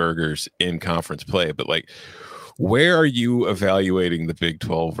 70 burgers in conference play, but like, where are you evaluating the Big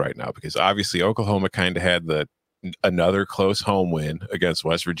 12 right now? Because obviously Oklahoma kind of had another close home win against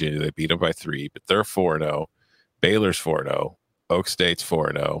West Virginia. They beat them by 3, but they're 4-0. Baylor's 4-0. Oak State's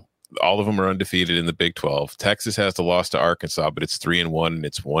 4-0. All of them are undefeated in the Big 12. Texas has the loss to Arkansas, but it's 3-1 and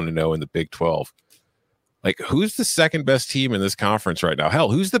it's 1-0 in the Big 12. Like, who's the second best team in this conference right now?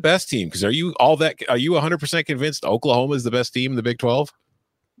 Hell, who's the best team? Because are you 100% convinced Oklahoma is the best team in the Big 12?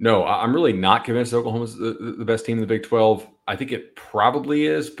 No, I'm really not convinced Oklahoma's the best team in the Big 12. I think it probably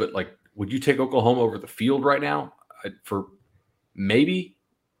is, but like, would you take Oklahoma over the field right now? For maybe?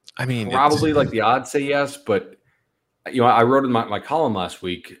 I mean, probably, like the odds say yes, but I wrote in my column last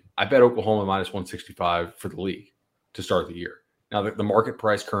week, I bet Oklahoma minus 165 for the league to start the year. Now, the market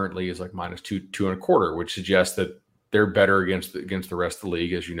price currently is like minus 2.25, which suggests that they're better against the rest of the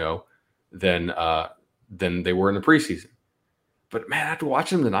league, as you know, than they were in the preseason. But man, after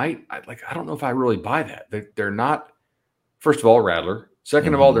watching them tonight, I don't know if I really buy that. They're not. First of all, Rattler.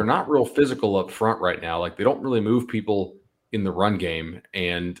 Second of all, they're not real physical up front right now. Like, they don't really move people in the run game,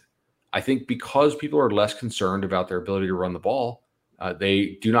 and I think because people are less concerned about their ability to run the ball,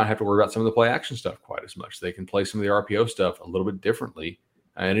 they do not have to worry about some of the play action stuff quite as much. They can play some of the RPO stuff a little bit differently,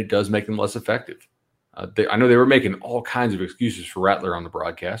 and it does make them less effective. I know they were making all kinds of excuses for Rattler on the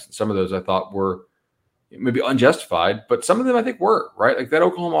broadcast, and some of those I thought were maybe unjustified, but some of them I think were, right? Like, that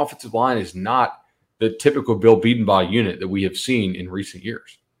Oklahoma offensive line is not the typical Bill Biedenbaugh unit that we have seen in recent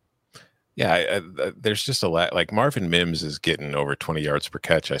years. Yeah, there's just a lot. Like, Marvin Mims is getting over 20 yards per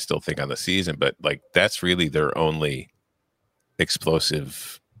catch, I still think, on the season, but like, that's really their only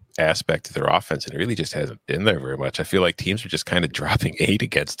explosive aspect of their offense, and it really just hasn't been there very much. I feel like teams are just kind of dropping 8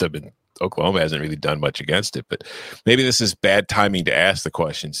 against them, and Oklahoma hasn't really done much against it. But maybe this is bad timing to ask the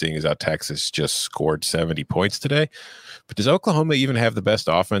question, seeing as how Texas just scored 70 points today. But does Oklahoma even have the best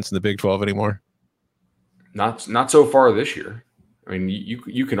offense in the Big 12 anymore? Not so far this year. I mean,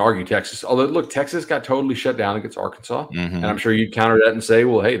 you can argue Texas. Although, look, Texas got totally shut down against Arkansas. And I'm sure you'd counter that and say,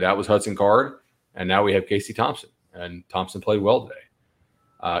 well, hey, that was Hudson Card, and now we have Casey Thompson. And Thompson played well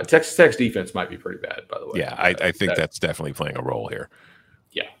today. Texas Tech's defense might be pretty bad, by the way. Yeah, I think that's definitely playing a role here.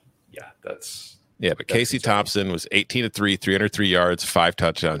 But Casey Thompson was 18-3, 303 yards, 5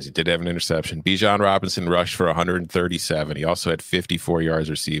 touchdowns. He did have an interception. Bijan Robinson rushed for 137. He also had 54 yards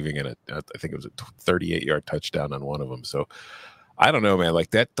receiving, and I think it was a 38-yard touchdown on one of them. So I don't know, man. Like,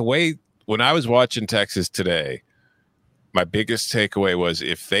 that, the way when I was watching Texas today, my biggest takeaway was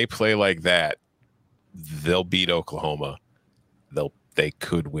if they play like that, they'll beat Oklahoma. They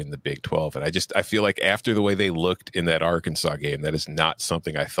could win the Big 12. And I feel like after the way they looked in that Arkansas game, that is not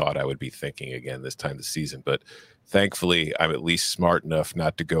something I thought I would be thinking again this time this season. But thankfully, I'm at least smart enough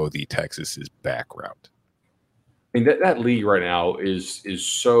not to go the Texas's back route. I mean, that league right now is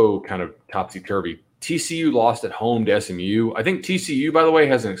so kind of topsy-turvy. TCU lost at home to SMU. I think TCU, by the way,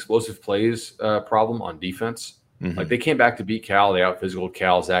 has an explosive plays problem on defense. Like, they came back to beat Cal. They out-physicaled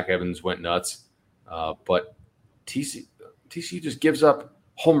Cal. Zach Evans went nuts. But TCU just gives up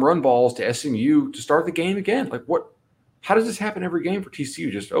home run balls to SMU to start the game again. Like, what? How does this happen every game for TCU?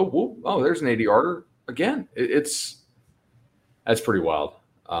 Just, there's an 80-yarder again. That's pretty wild.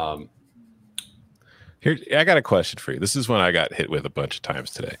 Here, I got a question for you. This is one I got hit with a bunch of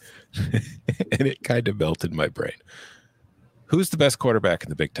times today, and it kind of melted my brain. Who's the best quarterback in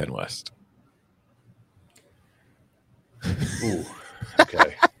the Big Ten West? Ooh,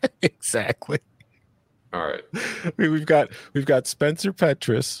 okay. Exactly. All right. I mean, we've got Spencer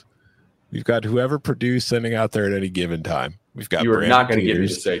Petras. We've got whoever Purdue's sending out there at any given time. We've got. You are not going to get me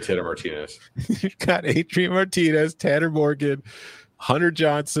to say Tanner Martinez. You've got Adrian Martinez, Tanner Morgan, Hunter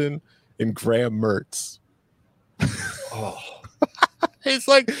Johnson, and Graham Mertz. Oh. It's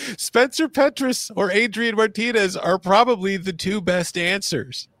like Spencer Petras or Adrian Martinez are probably the 2 best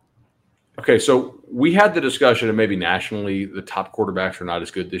answers. Okay, so we had the discussion, and maybe nationally, the top quarterbacks are not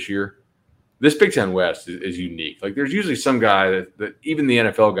as good this year. This Big Ten West is unique. Like, there's usually some guy that even the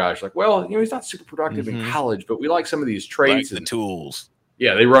NFL guys are like, well, he's not super productive in college, but we like some of these traits. Like the tools.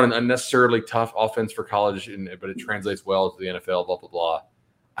 Yeah, they run an unnecessarily tough offense for college, but it translates well to the NFL, blah, blah, blah.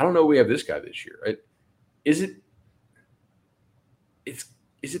 I don't know we have this guy this year. Right? Is it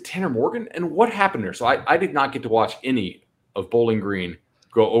Tanner Morgan? And what happened there? So I did not get to watch any of Bowling Green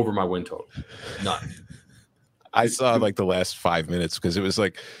go over my win total. None. I saw like the last 5 minutes because it was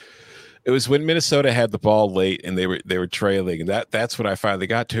like It was when Minnesota had the ball late and they were trailing, and that's when I finally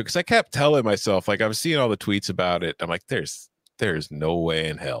got to it, because I kept telling myself, like, I was seeing all the tweets about it. I'm like, there's no way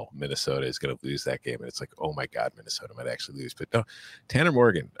in hell Minnesota is going to lose that game, and it's like, oh my God, Minnesota might actually lose. But no, Tanner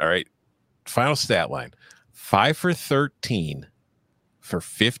Morgan. All right, final stat line: 5 for 13 for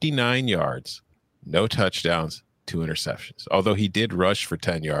 59 yards, no touchdowns, 2 interceptions. Although he did rush for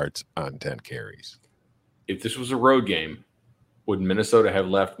 10 yards on 10 carries. If this was a road game, would Minnesota have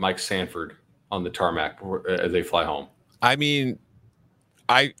left Mike Sanford on the tarmac as they fly home? I mean,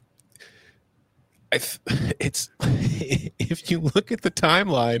 it's if you look at the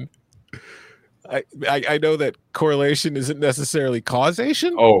timeline, I know that correlation isn't necessarily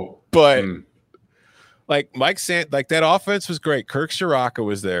causation. But like like that offense was great. Kirk Ciarrocca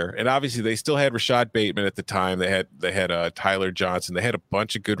was there, and obviously they still had Rashad Bateman at the time. They had Tyler Johnson. They had a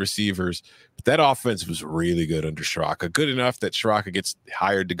bunch of good receivers. But that offense was really good under Ciarrocca. Good enough that Ciarrocca gets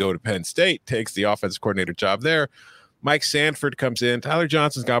hired to go to Penn State, takes the offensive coordinator job there. Mike Sanford comes in. Tyler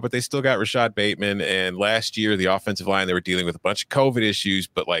Johnson's gone, but they still got Rashad Bateman. And last year, the offensive line, they were dealing with a bunch of COVID issues,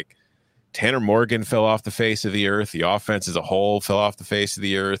 but like Tanner Morgan fell off the face of the earth. The offense as a whole fell off the face of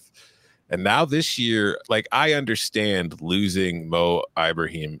the earth. And now this year, like, I understand losing Mo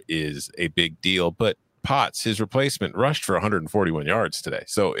Ibrahim is a big deal, but Potts, his replacement, rushed for 141 yards today.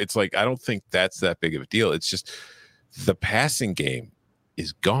 So it's like, I don't think that's that big of a deal. It's just the passing game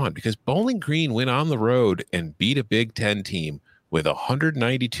is gone because Bowling Green went on the road and beat a Big Ten team with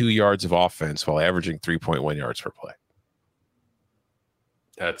 192 yards of offense while averaging 3.1 yards per play.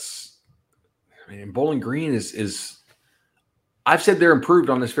 Bowling Green is I've said they're improved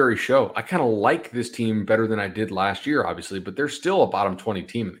on this very show. I kind of like this team better than I did last year, obviously, but they're still a bottom 20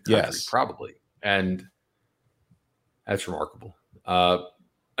 team in the country, probably. And that's remarkable.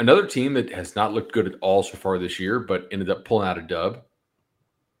 Another team that has not looked good at all so far this year, but ended up pulling out a dub,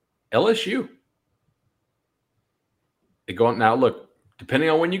 LSU. They go on now. Look, depending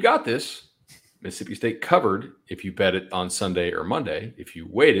on when you got this, Mississippi State covered if you bet it on Sunday or Monday. If you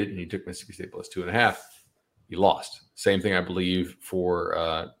waited and you took Mississippi State plus 2.5, you lost. Same thing, I believe,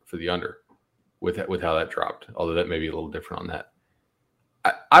 for the under with how that dropped. Although that may be a little different on that.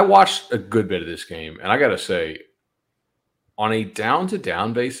 I watched a good bit of this game, and I got to say, on a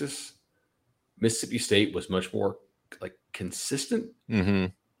down-to-down basis, Mississippi State was much more like consistent. Mm-hmm.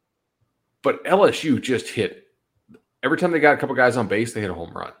 But LSU just hit every time they got a couple guys on base, they hit a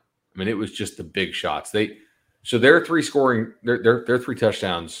home run. I mean, it was just the big shots. So their three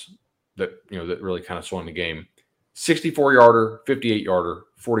touchdowns that really kind of swung the game: 64-yarder, 58-yarder,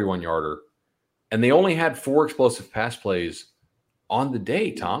 41-yarder, and they only had 4 explosive pass plays on the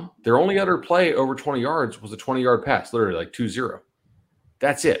day. Tom, their only other play over 20 yards was a 20-yard pass, literally like 2-0.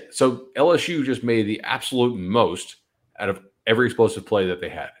 That's it. So LSU just made the absolute most out of every explosive play that they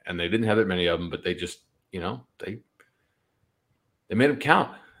had, and they didn't have that many of them, but they just they made them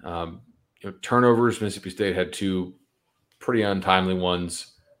count. Turnovers. Mississippi State had 2 pretty untimely ones.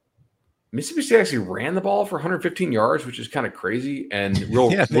 Mississippi State actually ran the ball for 115 yards, which is kind of crazy. And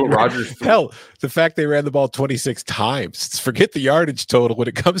Will Rogers. Hell, the fact they ran the ball 26 times. Forget the yardage total. When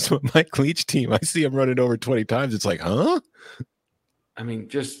it comes to a Mike Leach team, I see them running over 20 times. It's like, huh? I mean,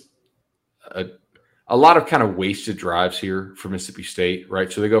 just a lot of kind of wasted drives here for Mississippi State, right?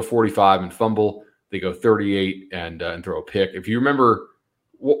 So they go 45 and fumble. They go 38 and throw a pick. If you remember,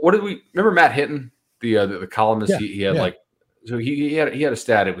 what did we remember? Matt Hinton, the columnist, he had like. So he had a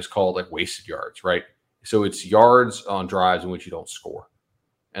stat. It was called like wasted yards, right? So it's yards on drives in which you don't score,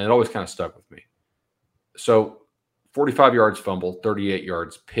 and it always kind of stuck with me. So 45 yards fumble, 38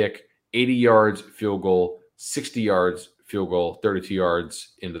 yards pick, 80 yards field goal, 60 yards field goal, 32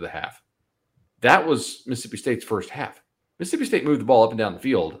 yards into the half. That was Mississippi State's first half. Mississippi State moved the ball up and down the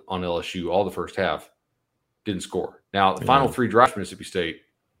field on LSU all the first half, didn't score. Now the final 3 drives for Mississippi State: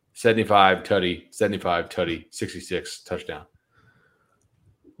 75 tutty, 66 touchdown.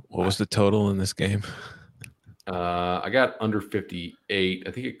 What was the total in this game? I got under 58. I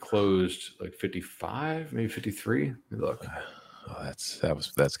think it closed like 55, maybe 53. Look. Oh, that's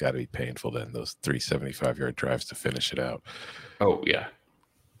got to be painful then. Those 3 75-yard drives to finish it out. Oh yeah.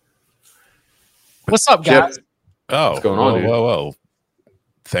 What's up, guys? Chip, oh, what's going on, dude? Whoa.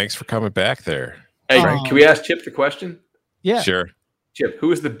 Thanks for coming back there. Hey, can we ask Chip the question? Yeah. Sure. Chip,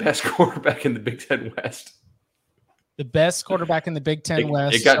 who is the best quarterback in the Big Ten West? The best quarterback in the Big Ten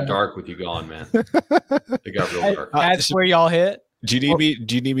West. It got dark with you gone, man. It got real dark. That's where y'all hit. Do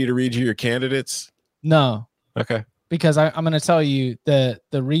you need me to read you your candidates? No. Okay. Because I'm going to tell you the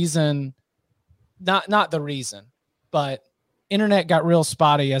reason, not the reason, but internet got real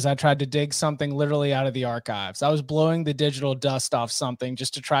spotty as I tried to dig something literally out of the archives. I was blowing the digital dust off something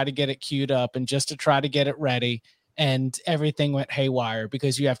just to try to get it queued up and just to try to get it ready. And everything went haywire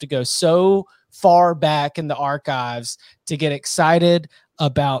because you have to go so far back in the archives to get excited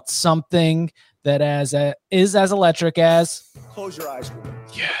about something that is as electric as. Close your eyes.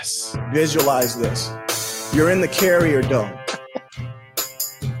 Yes. Visualize this. You're in the carrier dome.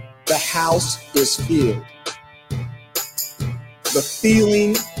 The house is filled. The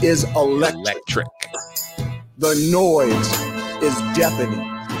feeling is electric. The noise is deafening.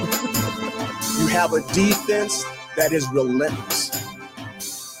 You have a defense that is relentless.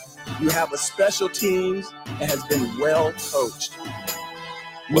 You have a special teams that has been well coached.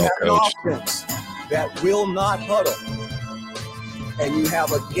 You have an offense that will not huddle. And you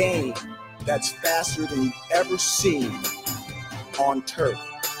have a game that's faster than you've ever seen on turf.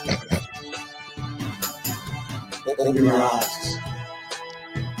 Open your eyes.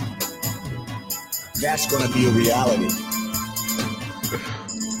 That's going to be a reality.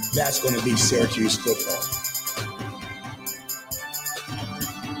 That's going to be Syracuse football.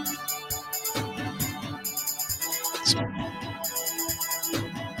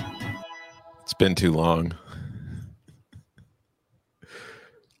 It's been too long.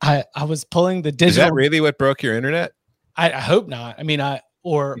 I was pulling the digital. Is that really what broke your internet? I hope not. I mean,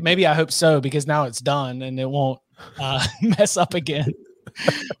 or maybe I hope so because now it's done and it won't mess up again.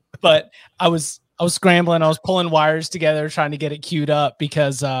 But I was scrambling. I was pulling wires together, trying to get it queued up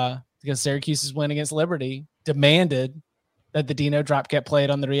because Syracuse's win against Liberty demanded that the Dino drop get played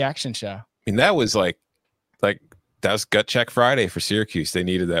on the reaction show. I mean, that was like that was gut check Friday for Syracuse. They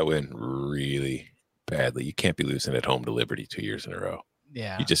needed that win really badly. You can't be losing at home to Liberty 2 years in a row.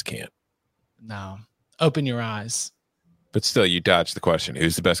 Yeah, you just can't. No, open your eyes. But still, you dodged the question.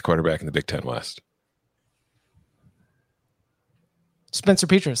 Who's the best quarterback in the Big Ten West? Spencer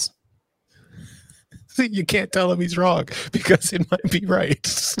Petras. See, you can't tell him he's wrong because it might be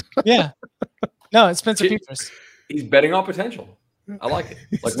right. Yeah. No, it's Spencer Petras. He's betting on potential. I like it.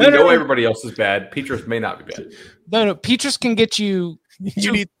 Like we know everybody else is bad. Petras may not be bad. No. Petras can get you.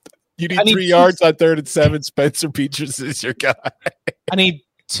 You need 3 yards on 3rd and 7. Spencer Petras is your guy. I need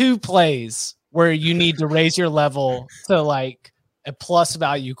 2 plays where you need to raise your level to like a plus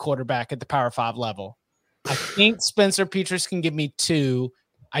value quarterback at the Power 5 level. I think Spencer Petras can give me 2.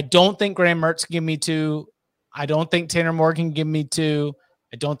 I don't think Graham Mertz can give me 2. I don't think Tanner Moore can give me 2.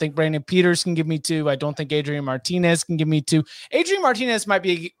 I don't think Brandon Peters can give me 2. I don't think Adrian Martinez can give me 2. Adrian Martinez might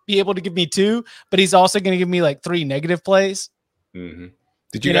be able to give me 2, but he's also going to give me like 3 negative plays. Mm-hmm.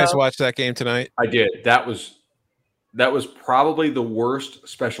 Did you guys watch that game tonight? I did. That was probably the worst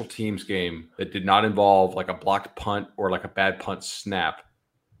special teams game that did not involve like a blocked punt or like a bad punt snap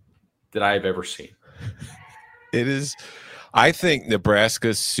that I have ever seen. It is. I think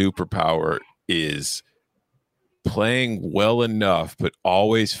Nebraska's superpower is playing well enough, but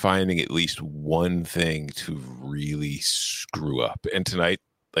always finding at least one thing to really screw up. And tonight,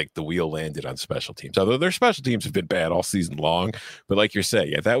 like the wheel landed on special teams. Although their special teams have been bad all season long, but like you're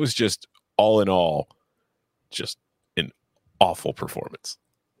saying, that was just all in all, just an awful performance.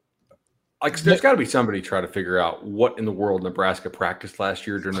 Like there's got to be somebody try to figure out what in the world Nebraska practiced last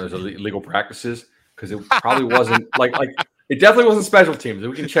year during those illegal practices, because it probably wasn't like it definitely wasn't special teams.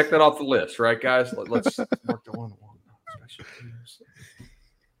 We can check that off the list, right, guys? Let's mark the one special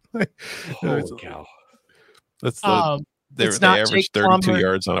teams. Holy cow! They averaged 32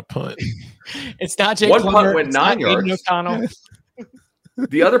 yards on a punt. It's not Jake One Plummer, punt went 9 yards.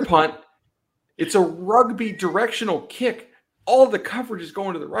 The other punt, it's a rugby directional kick. All the coverage is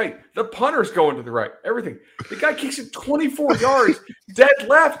going to the right. The punter's going to the right. Everything. The guy kicks it 24 yards, dead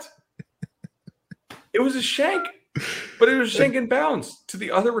left. It was a shank, but it was shank in bounds to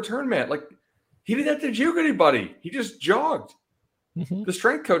the other return man. Like he didn't have to juke anybody. He just jogged. Mm-hmm. The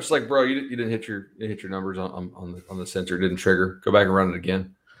strength coach is like, bro, you didn't hit your numbers on the sensor. It didn't trigger. Go back and run it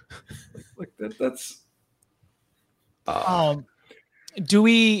again. That's. Do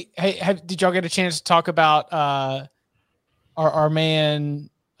we? Did y'all get a chance to talk about our man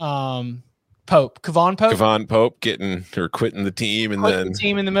Pope, Kevon Pope? Kevon Pope quitting the team and then the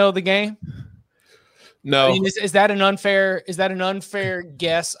team in the middle of the game. No, I mean, is that an unfair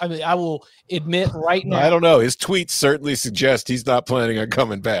guess? I mean, I will admit right now. I don't know. His tweets certainly suggest he's not planning on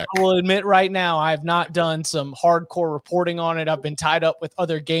coming back. I will admit right now, I have not done some hardcore reporting on it. I've been tied up with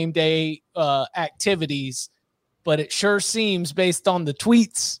other game day activities, but it sure seems, based on the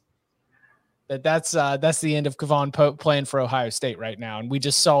tweets, that's the end of Kevon Pope playing for Ohio State right now, and we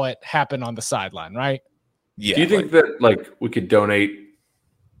just saw it happen on the sideline, right? Yeah. Do you think that we could donate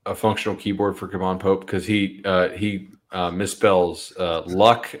a functional keyboard for Kevon Pope, because he misspells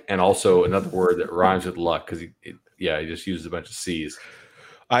luck and also another word that rhymes with luck because he just used a bunch of C's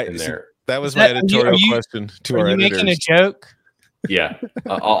in there. That was my editorial question to our editors. Are you making a joke? Yeah,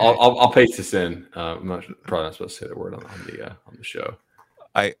 I'll paste this in. I'm probably not supposed to say the word on the show.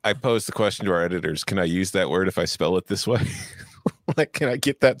 I posed the question to our editors. Can I use that word if I spell it this way? Like, can I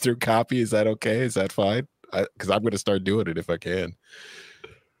get that through copy? Is that okay? Is that fine? Because I'm going to start doing it if I can.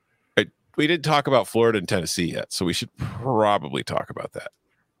 We didn't talk about Florida and Tennessee yet, so we should probably talk about that.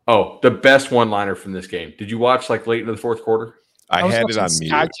 Oh, the best one-liner from this game. Did you watch like late into the fourth quarter? I had it on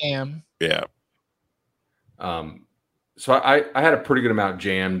mute. Cam. Yeah. So I had a pretty good amount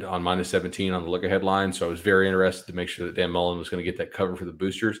jammed on -17 on the look-ahead line, so I was very interested to make sure that Dan Mullen was going to get that cover for the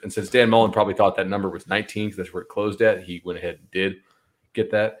boosters. And since Dan Mullen probably thought that number was 19 because that's where it closed at, he went ahead and did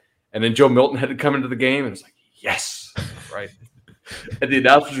get that. And then Joe Milton had to come into the game, and it's like, yes, right. And the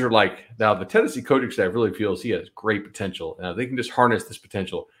announcers are like, now the Tennessee coaching staff really feels he has great potential. Now they can just harness this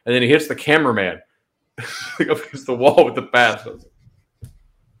potential. And then he hits the cameraman up against the wall with the pass. I was like,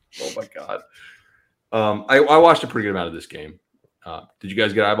 oh my God. I watched a pretty good amount of this game. Did you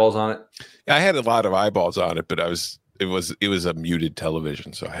guys get eyeballs on it? Yeah, I had a lot of eyeballs on it, but it was a muted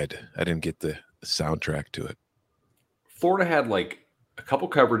television, so I didn't get the soundtrack to it. Florida had like a couple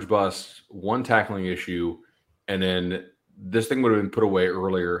coverage busts, one tackling issue, and then this thing would have been put away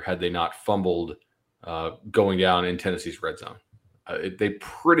earlier had they not fumbled going down in Tennessee's red zone. They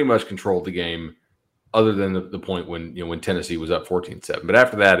pretty much controlled the game, other than the point when Tennessee was up 14-7. But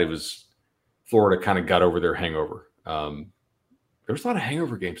after that, it was Florida kind of got over their hangover. There was a lot of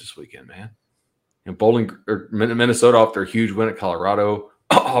hangover games this weekend, man. Minnesota off their huge win at Colorado.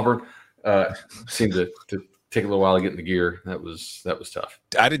 Auburn seemed to take a little while to get in the gear. That was tough.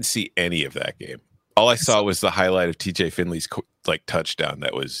 I didn't see any of that game. All I saw was the highlight of TJ Finley's touchdown.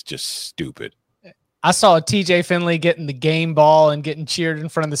 That was just stupid. I saw TJ Finley getting the game ball and getting cheered in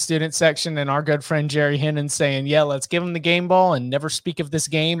front of the student section, and our good friend Jerry Hennon saying, yeah, let's give him the game ball and never speak of this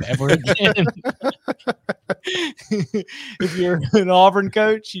game ever again. If you're an Auburn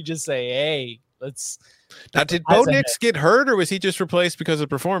coach, you just say, hey, let's. Now, did Bo Nix get hurt, or was he just replaced because of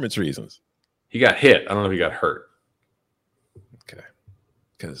performance reasons? He got hit. I don't know if he got hurt. Okay.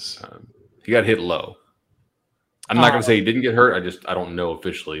 Because he got hit low. I'm not going to say he didn't get hurt. I don't know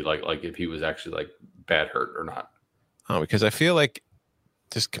officially like if he was actually like bad hurt or not. Oh, because I feel like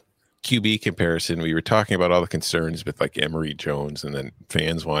just QB comparison, we were talking about all the concerns with like Emory Jones and then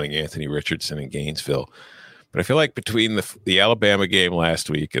fans wanting Anthony Richardson in Gainesville. But I feel like between the Alabama game last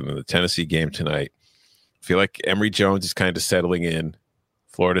week and the Tennessee game tonight, I feel like Emory Jones is kind of settling in.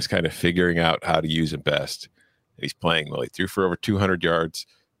 Florida's kind of figuring out how to use him best. And he's playing well. He threw for over 200 yards.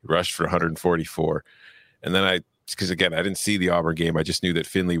 He rushed for 144. And then because again, I didn't see the Auburn game. I just knew that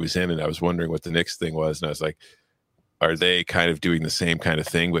Finley was in, and I was wondering what the next thing was. And I was like, are they kind of doing the same kind of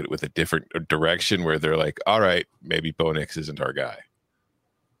thing, but with a different direction where they're like, all right, maybe Bo Nix isn't our guy?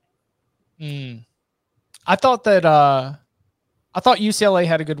 I thought UCLA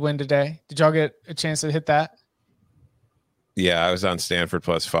had a good win today. Did y'all get a chance to hit that? Yeah, I was on Stanford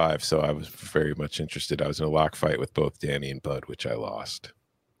 +5, so I was very much interested. I was in a lock fight with both Danny and Bud, which I lost.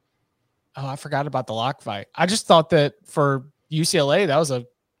 Oh, I forgot about the lock fight. I just thought that for UCLA, that was a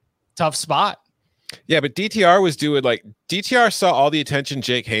tough spot. Yeah, but DTR saw all the attention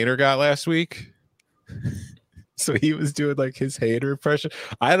Jake Haener got last week. So he was doing like his Haener impression.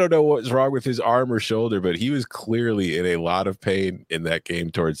 I don't know what was wrong with his arm or shoulder, but he was clearly in a lot of pain in that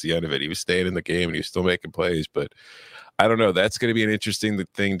game towards the end of it. He was staying in the game and he was still making plays, but I don't know. That's going to be an interesting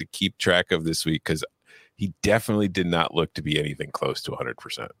thing to keep track of this week because he definitely did not look to be anything close to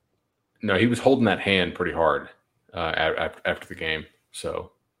 100%. No, he was holding that hand pretty hard after the game.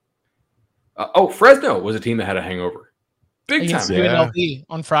 So, Fresno was a team that had a hangover, big time. UNLV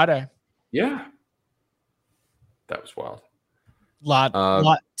on Friday. Yeah, that was wild. Lot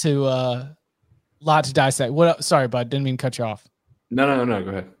to dissect. What? Sorry, bud. Didn't mean to cut you off. No. Go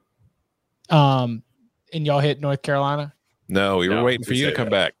ahead. And y'all hit North Carolina? No, we were waiting for you to come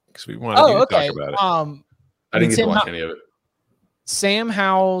back because we wanted you to talk about it. I didn't get to watch any of it. Sam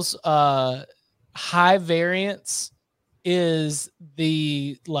Howell's high variance is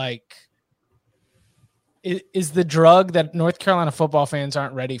the drug that North Carolina football fans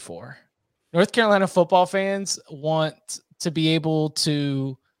aren't ready for. North Carolina football fans want to be able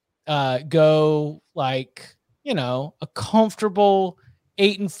to go a comfortable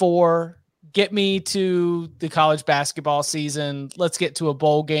 8-4, get me to the college basketball season. Let's get to a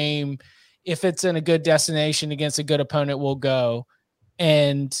bowl game. If it's in a good destination against a good opponent, we'll go.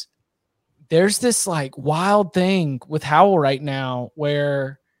 And there's this wild thing with Howell right now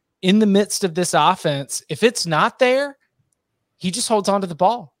where in the midst of this offense, if it's not there, he just holds on to the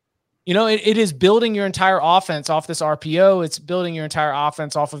ball. You know, it is building your entire offense off this RPO. It's building your entire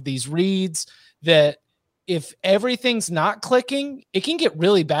offense off of these reads that if everything's not clicking, it can get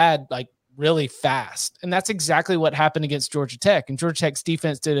really bad, like really fast. And that's exactly what happened against Georgia Tech. And Georgia Tech's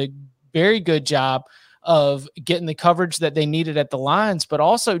defense did a very good job of getting the coverage that they needed at the lines, but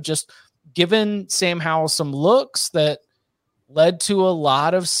also just giving Sam Howell some looks that led to a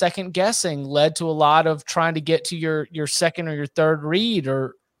lot of second guessing, led to a lot of trying to get to your second or your third read,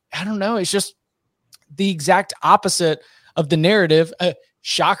 or I don't know. It's just the exact opposite of the narrative.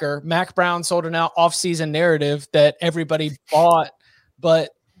 Shocker. Mac Brown sold an offseason narrative that everybody bought, but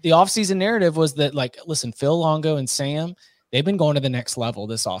the offseason narrative was that, like, listen, Phil Longo and Sam, they've been going to the next level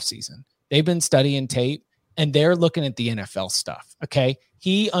this offseason. They've been studying tape and they're looking at the NFL stuff. Okay.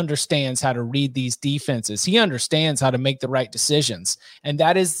 He understands how to read these defenses. He understands how to make the right decisions. And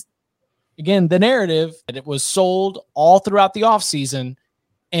that is, again, the narrative that it was sold all throughout the offseason.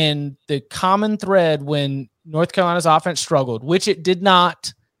 And the common thread when North Carolina's offense struggled, which it did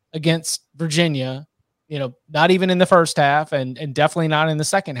not against Virginia, you know, not even in the first half and definitely not in the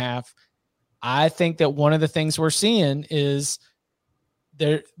second half. I think that one of the things we're seeing is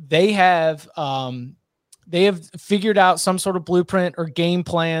they have figured out some sort of blueprint or game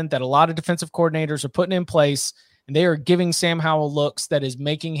plan that a lot of defensive coordinators are putting in place, and they are giving Sam Howell looks that is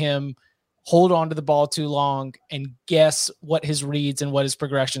making him hold on to the ball too long and guess what his reads and what his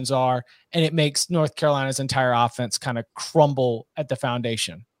progressions are. And it makes North Carolina's entire offense kind of crumble at the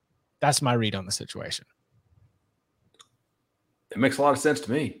foundation. That's my read on the situation. It makes a lot of sense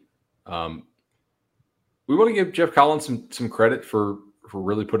to me. We want to give Jeff Collins some credit for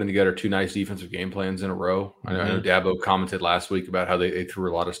really putting together two nice defensive game plans in a row. I know Dabo commented last week about how they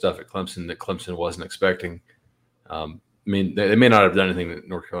threw a lot of stuff at Clemson that Clemson wasn't expecting. I mean, they may not have done anything that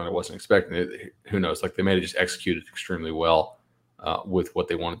North Carolina wasn't expecting. Who knows? Like, they may have just executed extremely well with what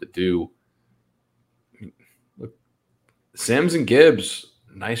they wanted to do. I mean, look, Sims and Gibbs,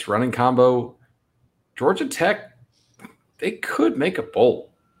 nice running combo. Georgia Tech, they could make a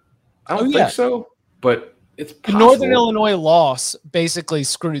bowl. I don't think so, but it's possible. The Northern Illinois loss basically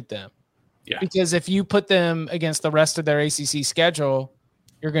screwed them. Yeah. Because if you put them against the rest of their ACC schedule,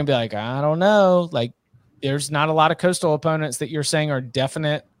 you're going to be like, I don't know. Like, there's not a lot of coastal opponents that you're saying are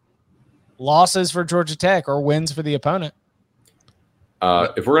definite losses for Georgia Tech or wins for the opponent.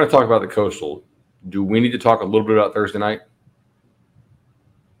 If we're going to talk about the coastal, do we need to talk a little bit about Thursday night?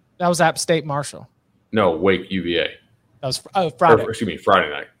 That was App State Marshall. No, Wake UVA. That was Friday. Friday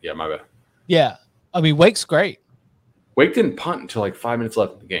night. Yeah, my bad. Yeah. I mean, Wake's great. Wake didn't punt until like 5 minutes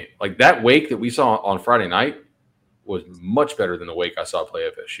left in the game. Like, that Wake that we saw on Friday night was much better than the Wake I saw play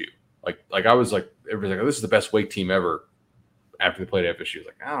FSU. Like I was like, everybody's like, oh, this is the best Wake team ever after they played FSU.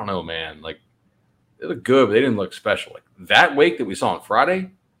 Like, I don't know, man. Like, they look good, but they didn't look special. Like, that Wake that we saw on Friday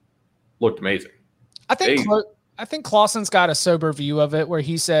looked amazing. I think Clawson's got a sober view of it where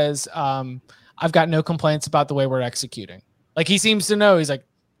he says, I've got no complaints about the way we're executing. Like, he seems to know. He's like,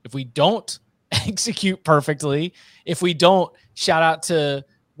 if we don't execute perfectly, if we don't, shout out to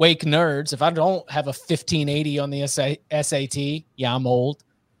Wake nerds, if I don't have a 1580 on the SAT, yeah, I'm old.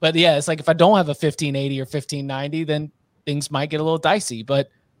 But yeah, it's like if I don't have a 1580 or 1590, then things might get a little dicey.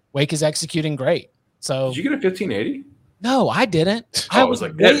 But Wake is executing great. So did you get a 1580? No, I didn't. I was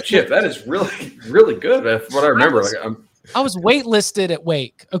like, that is really, really good. That's what I remember. I was waitlisted at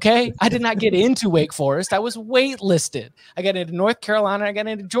Wake. Okay, I did not get into Wake Forest. I was waitlisted. I got into North Carolina. I got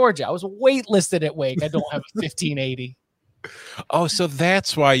into Georgia. I was waitlisted at Wake. I don't have a 1580. Oh, so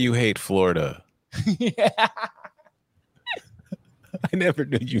that's why you hate Florida. Yeah. I never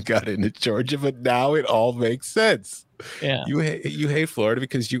knew you got into Georgia, but now it all makes sense. Yeah. You hate Florida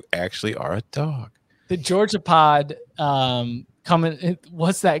because you actually are a dog. The Georgia pod coming,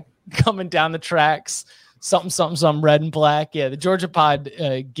 what's that coming down the tracks? Something, red and black. Yeah, the Georgia pod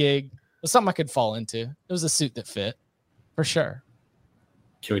gig was something I could fall into. It was a suit that fit, for sure.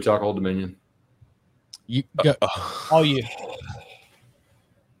 Can we talk Old Dominion? You go. All you.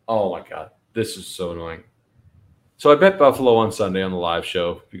 Oh, my God. This is so annoying. So I bet Buffalo on Sunday on the live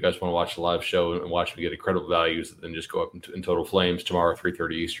show. If you guys want to watch the live show and watch me get incredible values, then just go up in total flames tomorrow,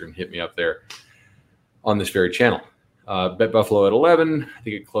 3:30 Eastern. Hit me up there on this very channel. Bet Buffalo at 11. I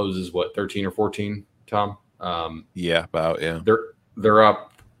think it closes, 13 or 14, Tom? Yeah, about, yeah. They're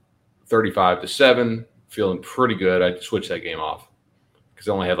up 35-7, feeling pretty good. I switched that game off because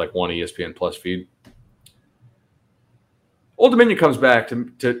I only had like one ESPN Plus feed. Old Dominion comes back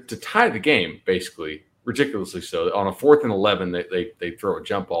to tie the game, basically. Ridiculously so. On a 4th and 11, they throw a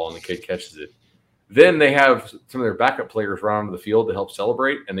jump ball and the kid catches it. Then they have some of their backup players run onto the field to help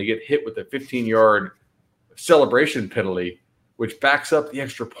celebrate, and they get hit with a 15-yard celebration penalty, which backs up the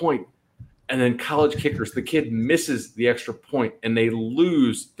extra point. And then college kickers, the kid misses the extra point, and they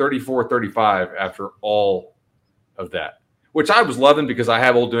lose 34-35 after all of that, which I was loving because I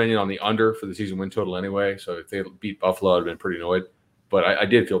have Old Dominion on the under for the season win total anyway. So if they beat Buffalo, I'd have been pretty annoyed. But I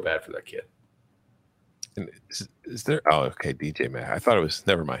did feel bad for that kid. And is there? Oh, okay, DJ Mack. I thought it was.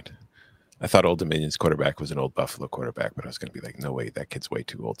 Never mind. I thought Old Dominion's quarterback was an old Buffalo quarterback, but I was going to be like, no way, that kid's way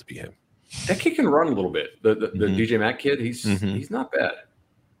too old to be him. That kid can run a little bit. The DJ Mack kid, he's not bad.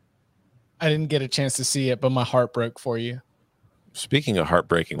 I didn't get a chance to see it, but my heart broke for you. Speaking of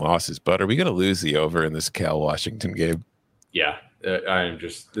heartbreaking losses, Bud, are we going to lose the over in this Cal Washington game? Yeah, I am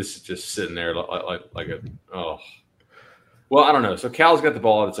just. This is just sitting there like a. Oh, well, I don't know. So Cal's got the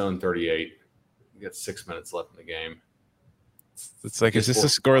ball at its own 38. We got 6 minutes left in the game. It's like, is this a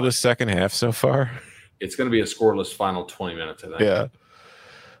scoreless second half so far? It's going to be a scoreless final 20 minutes, I think. Yeah.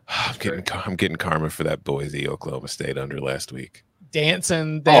 I'm getting karma for that Boise, Oklahoma State under last week.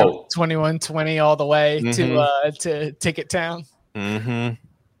 Dancing there 21-20 all the way to Ticket Town. Mm-hmm.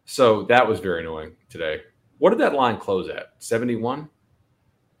 So that was very annoying today. What did that line close at? 71?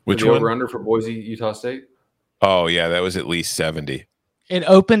 Which one? one? Over-under for Boise, Utah State? Oh, yeah, that was at least 70. It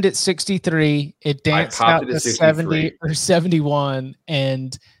opened at 63. It danced out to 63. 70 or 71.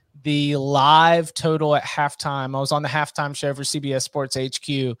 And the live total at halftime, I was on the halftime show for CBS Sports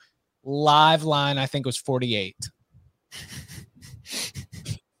HQ. Live line, I think, was 48.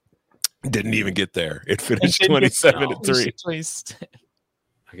 Didn't even get there. It finished 27-3.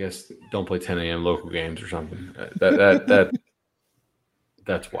 I guess don't play 10 a.m. local games or something.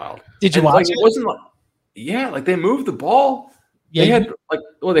 That's wild. Did you watch it? It wasn't like they moved the ball. Yeah,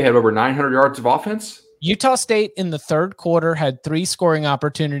 they had over 900 yards of offense. Utah State in the third quarter had 3 scoring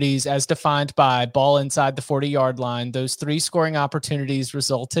opportunities as defined by ball inside the 40-yard line. Those 3 scoring opportunities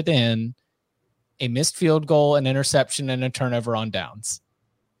resulted in a missed field goal, an interception, and a turnover on downs.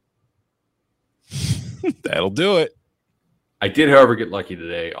 That'll do it. I did, however, get lucky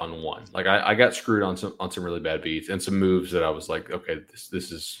today on one. Like I got screwed on some really bad beats and some moves that I was like, okay,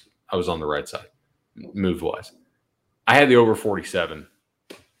 this is I was on the right side, move wise. I had the over 47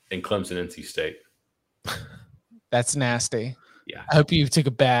 in Clemson, NC State. That's nasty. Yeah. I hope you took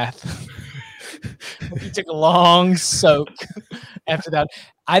a bath. You took a long soak after that.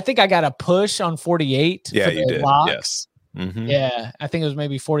 I think I got a push on 48. Yeah, for you the did. locks. Yes. Mm-hmm. Yeah, I think it was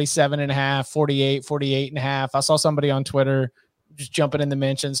maybe 47.5, 48, 48.5. I saw somebody on Twitter just jumping in the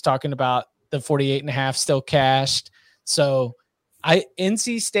mentions talking about the 48.5 still cashed. So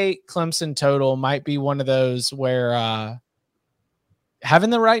NC State Clemson total might be one of those where having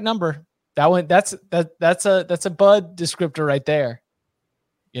the right number, that's a Bud descriptor right there.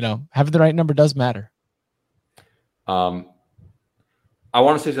 You know, having the right number does matter. I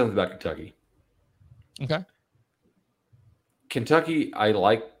want to say something about Kentucky. Okay. Kentucky, I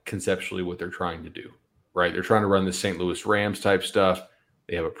like conceptually what they're trying to do, right? They're trying to run the St. Louis Rams type stuff.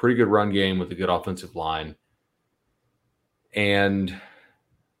 They have a pretty good run game with a good offensive line. And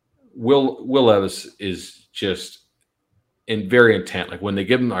Will Levis is just very intent. Like when they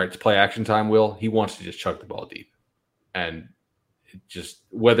give him, all right, to play action time, he wants to just chuck the ball deep. And just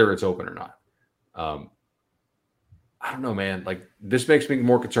whether it's open or not. I don't know, man. Like this makes me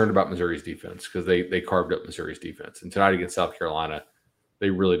more concerned about Missouri's defense because they carved up Missouri's defense. And tonight against South Carolina,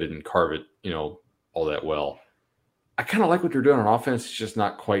 they really didn't carve it, all that well. I kind of like what they're doing on offense. It's just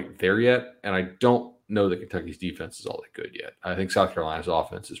not quite there yet. And I don't know that Kentucky's defense is all that good yet. I think South Carolina's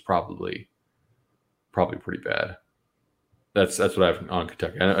offense is probably pretty bad. That's what I have on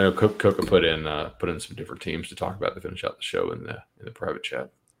Kentucky. I know Coca put in some different teams to talk about to finish out the show in the private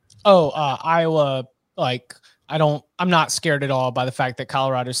chat. Iowa, I'm not scared at all by the fact that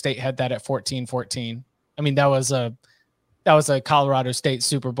Colorado State had that at 14-14. I mean, that was a Colorado State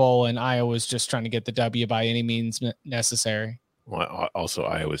Super Bowl, and Iowa was just trying to get the W by any means necessary. Well, also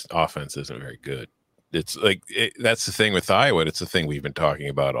Iowa's offense isn't very good. It's like that's the thing with Iowa. It's the thing we've been talking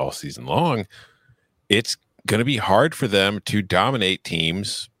about all season long. It's going to be hard for them to dominate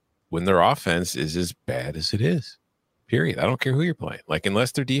teams when their offense is as bad as it is. Period. I don't care who you're playing. Like,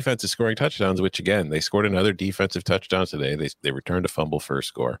 unless their defense is scoring touchdowns, which again, they scored another defensive touchdown today. They returned a fumble for a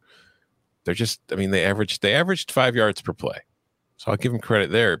score. They're just, they averaged 5 yards per play. So I'll give them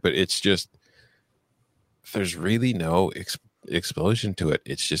credit there, but it's just, there's really no explosion to it.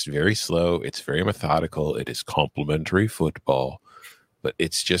 It's just very slow. It's very methodical. It is complimentary football, but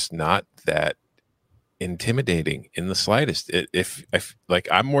it's just not that intimidating in the slightest. If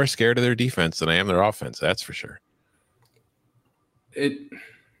I'm more scared of their defense than I am their offense. That's for sure.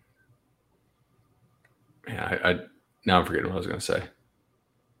 Now I'm forgetting what I was going to say.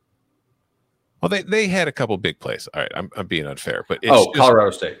 Well, they had a couple big plays. All right, I'm being unfair, but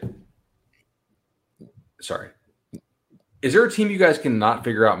Colorado State. Sorry. Is there a team you guys cannot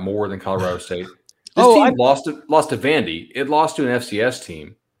figure out more than Colorado State? This team lost to Vandy. It lost to an FCS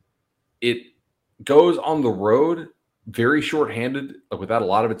team. It goes on the road very shorthanded, without a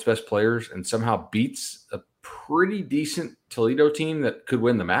lot of its best players, and somehow beats a pretty decent Toledo team that could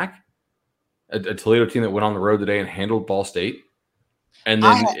win the MAC. A Toledo team that went on the road today and handled Ball State. And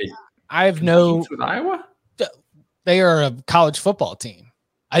then I have no with Iowa. They are a college football team.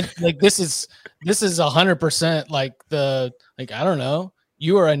 This is 100% I don't know.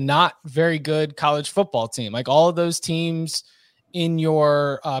 You are a not very good college football team. Like all of those teams in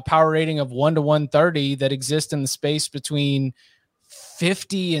your power rating of 1 to 130 that exist in the space between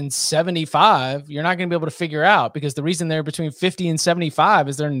 50 and 75, you're not going to be able to figure out, because the reason they're between 50 and 75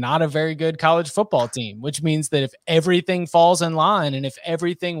 is they're not a very good college football team, which means that if everything falls in line and if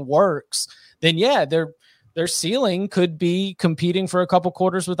everything works, then yeah, their ceiling could be competing for a couple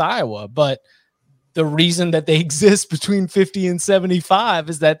quarters with Iowa. But the reason that they exist between 50 and 75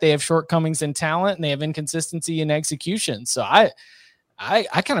 is that they have shortcomings in talent and they have inconsistency in execution. So I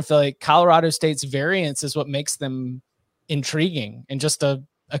kind of feel like Colorado State's variance is what makes them intriguing and just a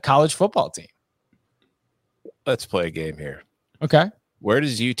college football team. Let's play a game here. Okay. Where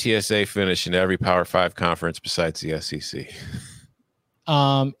does UTSA finish in every Power 5 conference besides the SEC?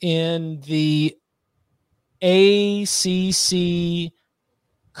 In the ACC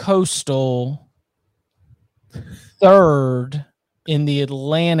Coastal, third, in the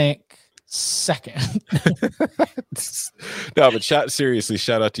Atlantic, second. No, but shout out to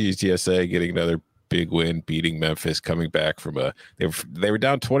UTSA getting another big win, beating Memphis, coming back from they were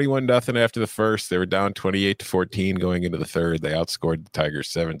down 21-0 after the first. They were down 28-14 going into the third. They outscored the Tigers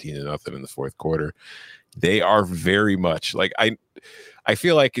 17-0 in the fourth quarter. They are very much like I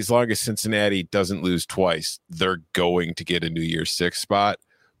feel like as long as Cincinnati doesn't lose twice, they're going to get a New Year's 6 spot.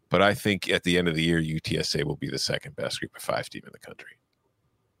 But I think at the end of the year, UTSA will be the second best Group of 5 team in the country.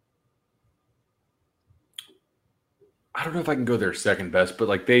 I don't know if I can go their second best, but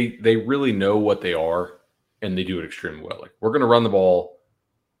like they really know what they are and they do it extremely well. Like we're going to run the ball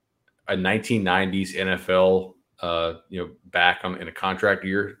a 1990s NFL, back in a contract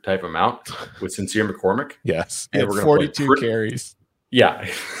year type amount with Sincere McCormick. Yes. And we're 42 carries. Yeah,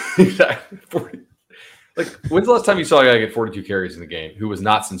 exactly. Like, when's the last time you saw a guy get 42 carries in the game who was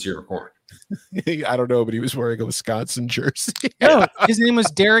not Sincere McCormick? I don't know, but he was wearing a Wisconsin jersey. No, his name was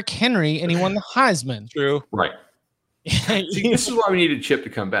Derrick Henry, and he won the Heisman. True. Right. See, this is why we needed Chip to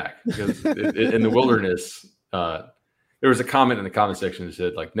come back, because in the wilderness, there was a comment in the comment section that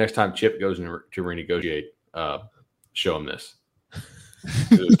said, like, next time Chip goes to renegotiate, show him this.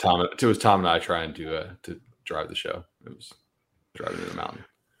 It was Tom and I trying to drive the show. It was driving to the mountain.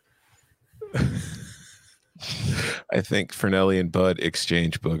 I think Fernelli and Bud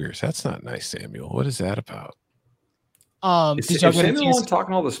exchange boogers. That's not nice, Samuel. What is that about? Is Samuel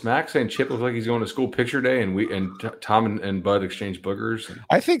talking all the smack, saying Chip looks like he's going to school picture day, and Tom and Bud exchange boogers?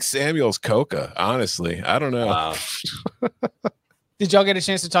 I think Samuel's coca. Honestly, I don't know. Wow. Did y'all get a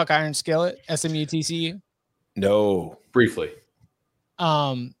chance to talk Iron Skillet, SMU TCU? No, briefly.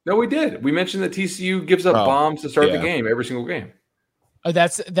 No, we did. We mentioned that TCU gives up bombs to start the game, every single game. Oh,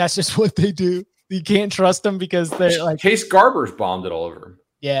 that's just what they do. You can't trust them because they're like Case Garber's bombed it all over him.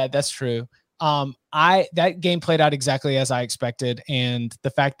 Yeah, that's true. That game played out exactly as I expected, and the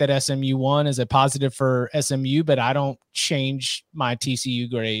fact that SMU won is a positive for SMU, but I don't change my TCU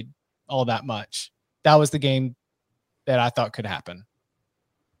grade all that much. That was the game that I thought could happen.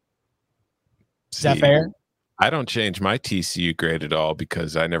 Is that fair? I don't change my TCU grade at all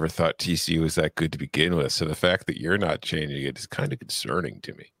because I never thought TCU was that good to begin with. So the fact that you're not changing it is kind of concerning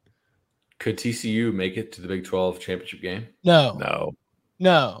to me. Could TCU make it to the Big 12 championship game? No.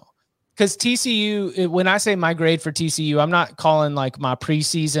 Because TCU, when I say my grade for TCU, I'm not calling like my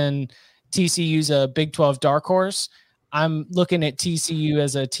preseason TCU's a Big 12 dark horse. I'm looking at TCU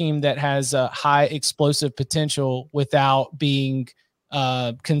as a team that has a high explosive potential without being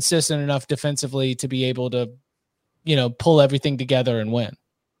consistent enough defensively to be able to, pull everything together and win.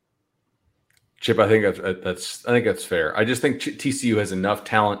 Chip, I think that's fair. I just think TCU has enough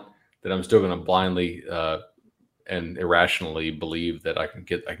talent that I'm still going to blindly and irrationally believe that I can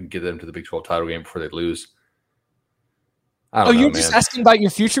get them to the Big 12 title game before they lose. I don't know, you're just asking about your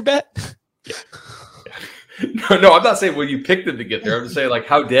future bet? Yeah. No, I'm not saying will you pick them to get there. I'm just saying, like,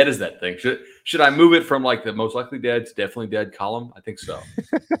 how dead is that thing? Should I move it from like the most likely dead to definitely dead column? I think so.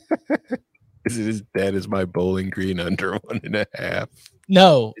 Is it as dead as my Bowling Green under 1.5?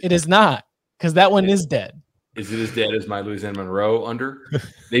 No, it is not, because that one is dead. Is it as dead as my Louisiana Monroe under?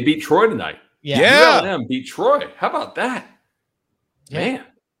 They beat Troy tonight. Yeah. ULM beat Troy. How about that? Yeah. Man,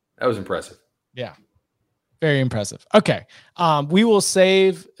 that was impressive. Yeah. Very impressive. Okay. We will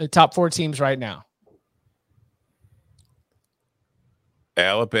save the top 4 teams right now.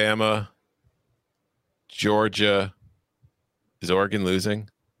 Alabama, Georgia. Is Oregon losing?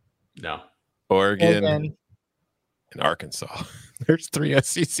 No. Oregon and Arkansas. There's 3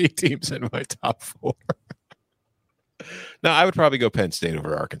 SEC teams in my top 4. No, I would probably go Penn State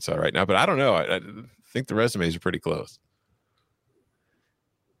over Arkansas right now, but I don't know. I think the resumes are pretty close.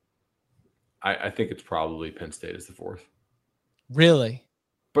 I think it's probably Penn State is the 4th. Really?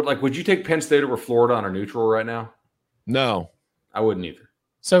 But like, would you take Penn State over Florida on a neutral right now? No. I wouldn't either.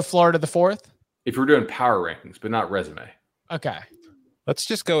 So Florida the 4th? If we're doing power rankings, but not resume. Okay. Let's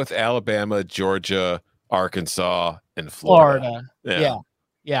just go with Alabama, Georgia, Arkansas, and Florida.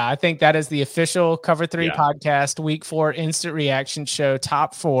 Yeah. I think that is the official Cover 3 podcast, Week 4 instant reaction show.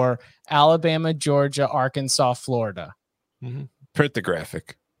 Top 4: Alabama, Georgia, Arkansas, Florida. Mm-hmm. Print the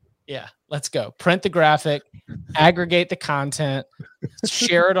graphic. Yeah, let's go. Print the graphic, aggregate the content,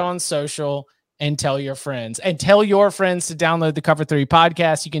 share it on social, and tell your friends. And tell your friends to download the Cover 3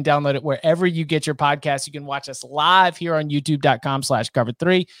 podcast. You can download it wherever you get your podcasts. You can watch us live here on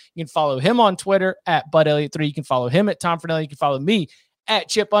youtube.com/cover3. You can follow him on Twitter at BudElliott3. You can follow him at Tom Fernelli. You can follow me at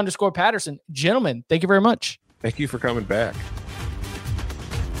Chip_Patterson. Gentlemen, thank you very much. Thank you for coming back.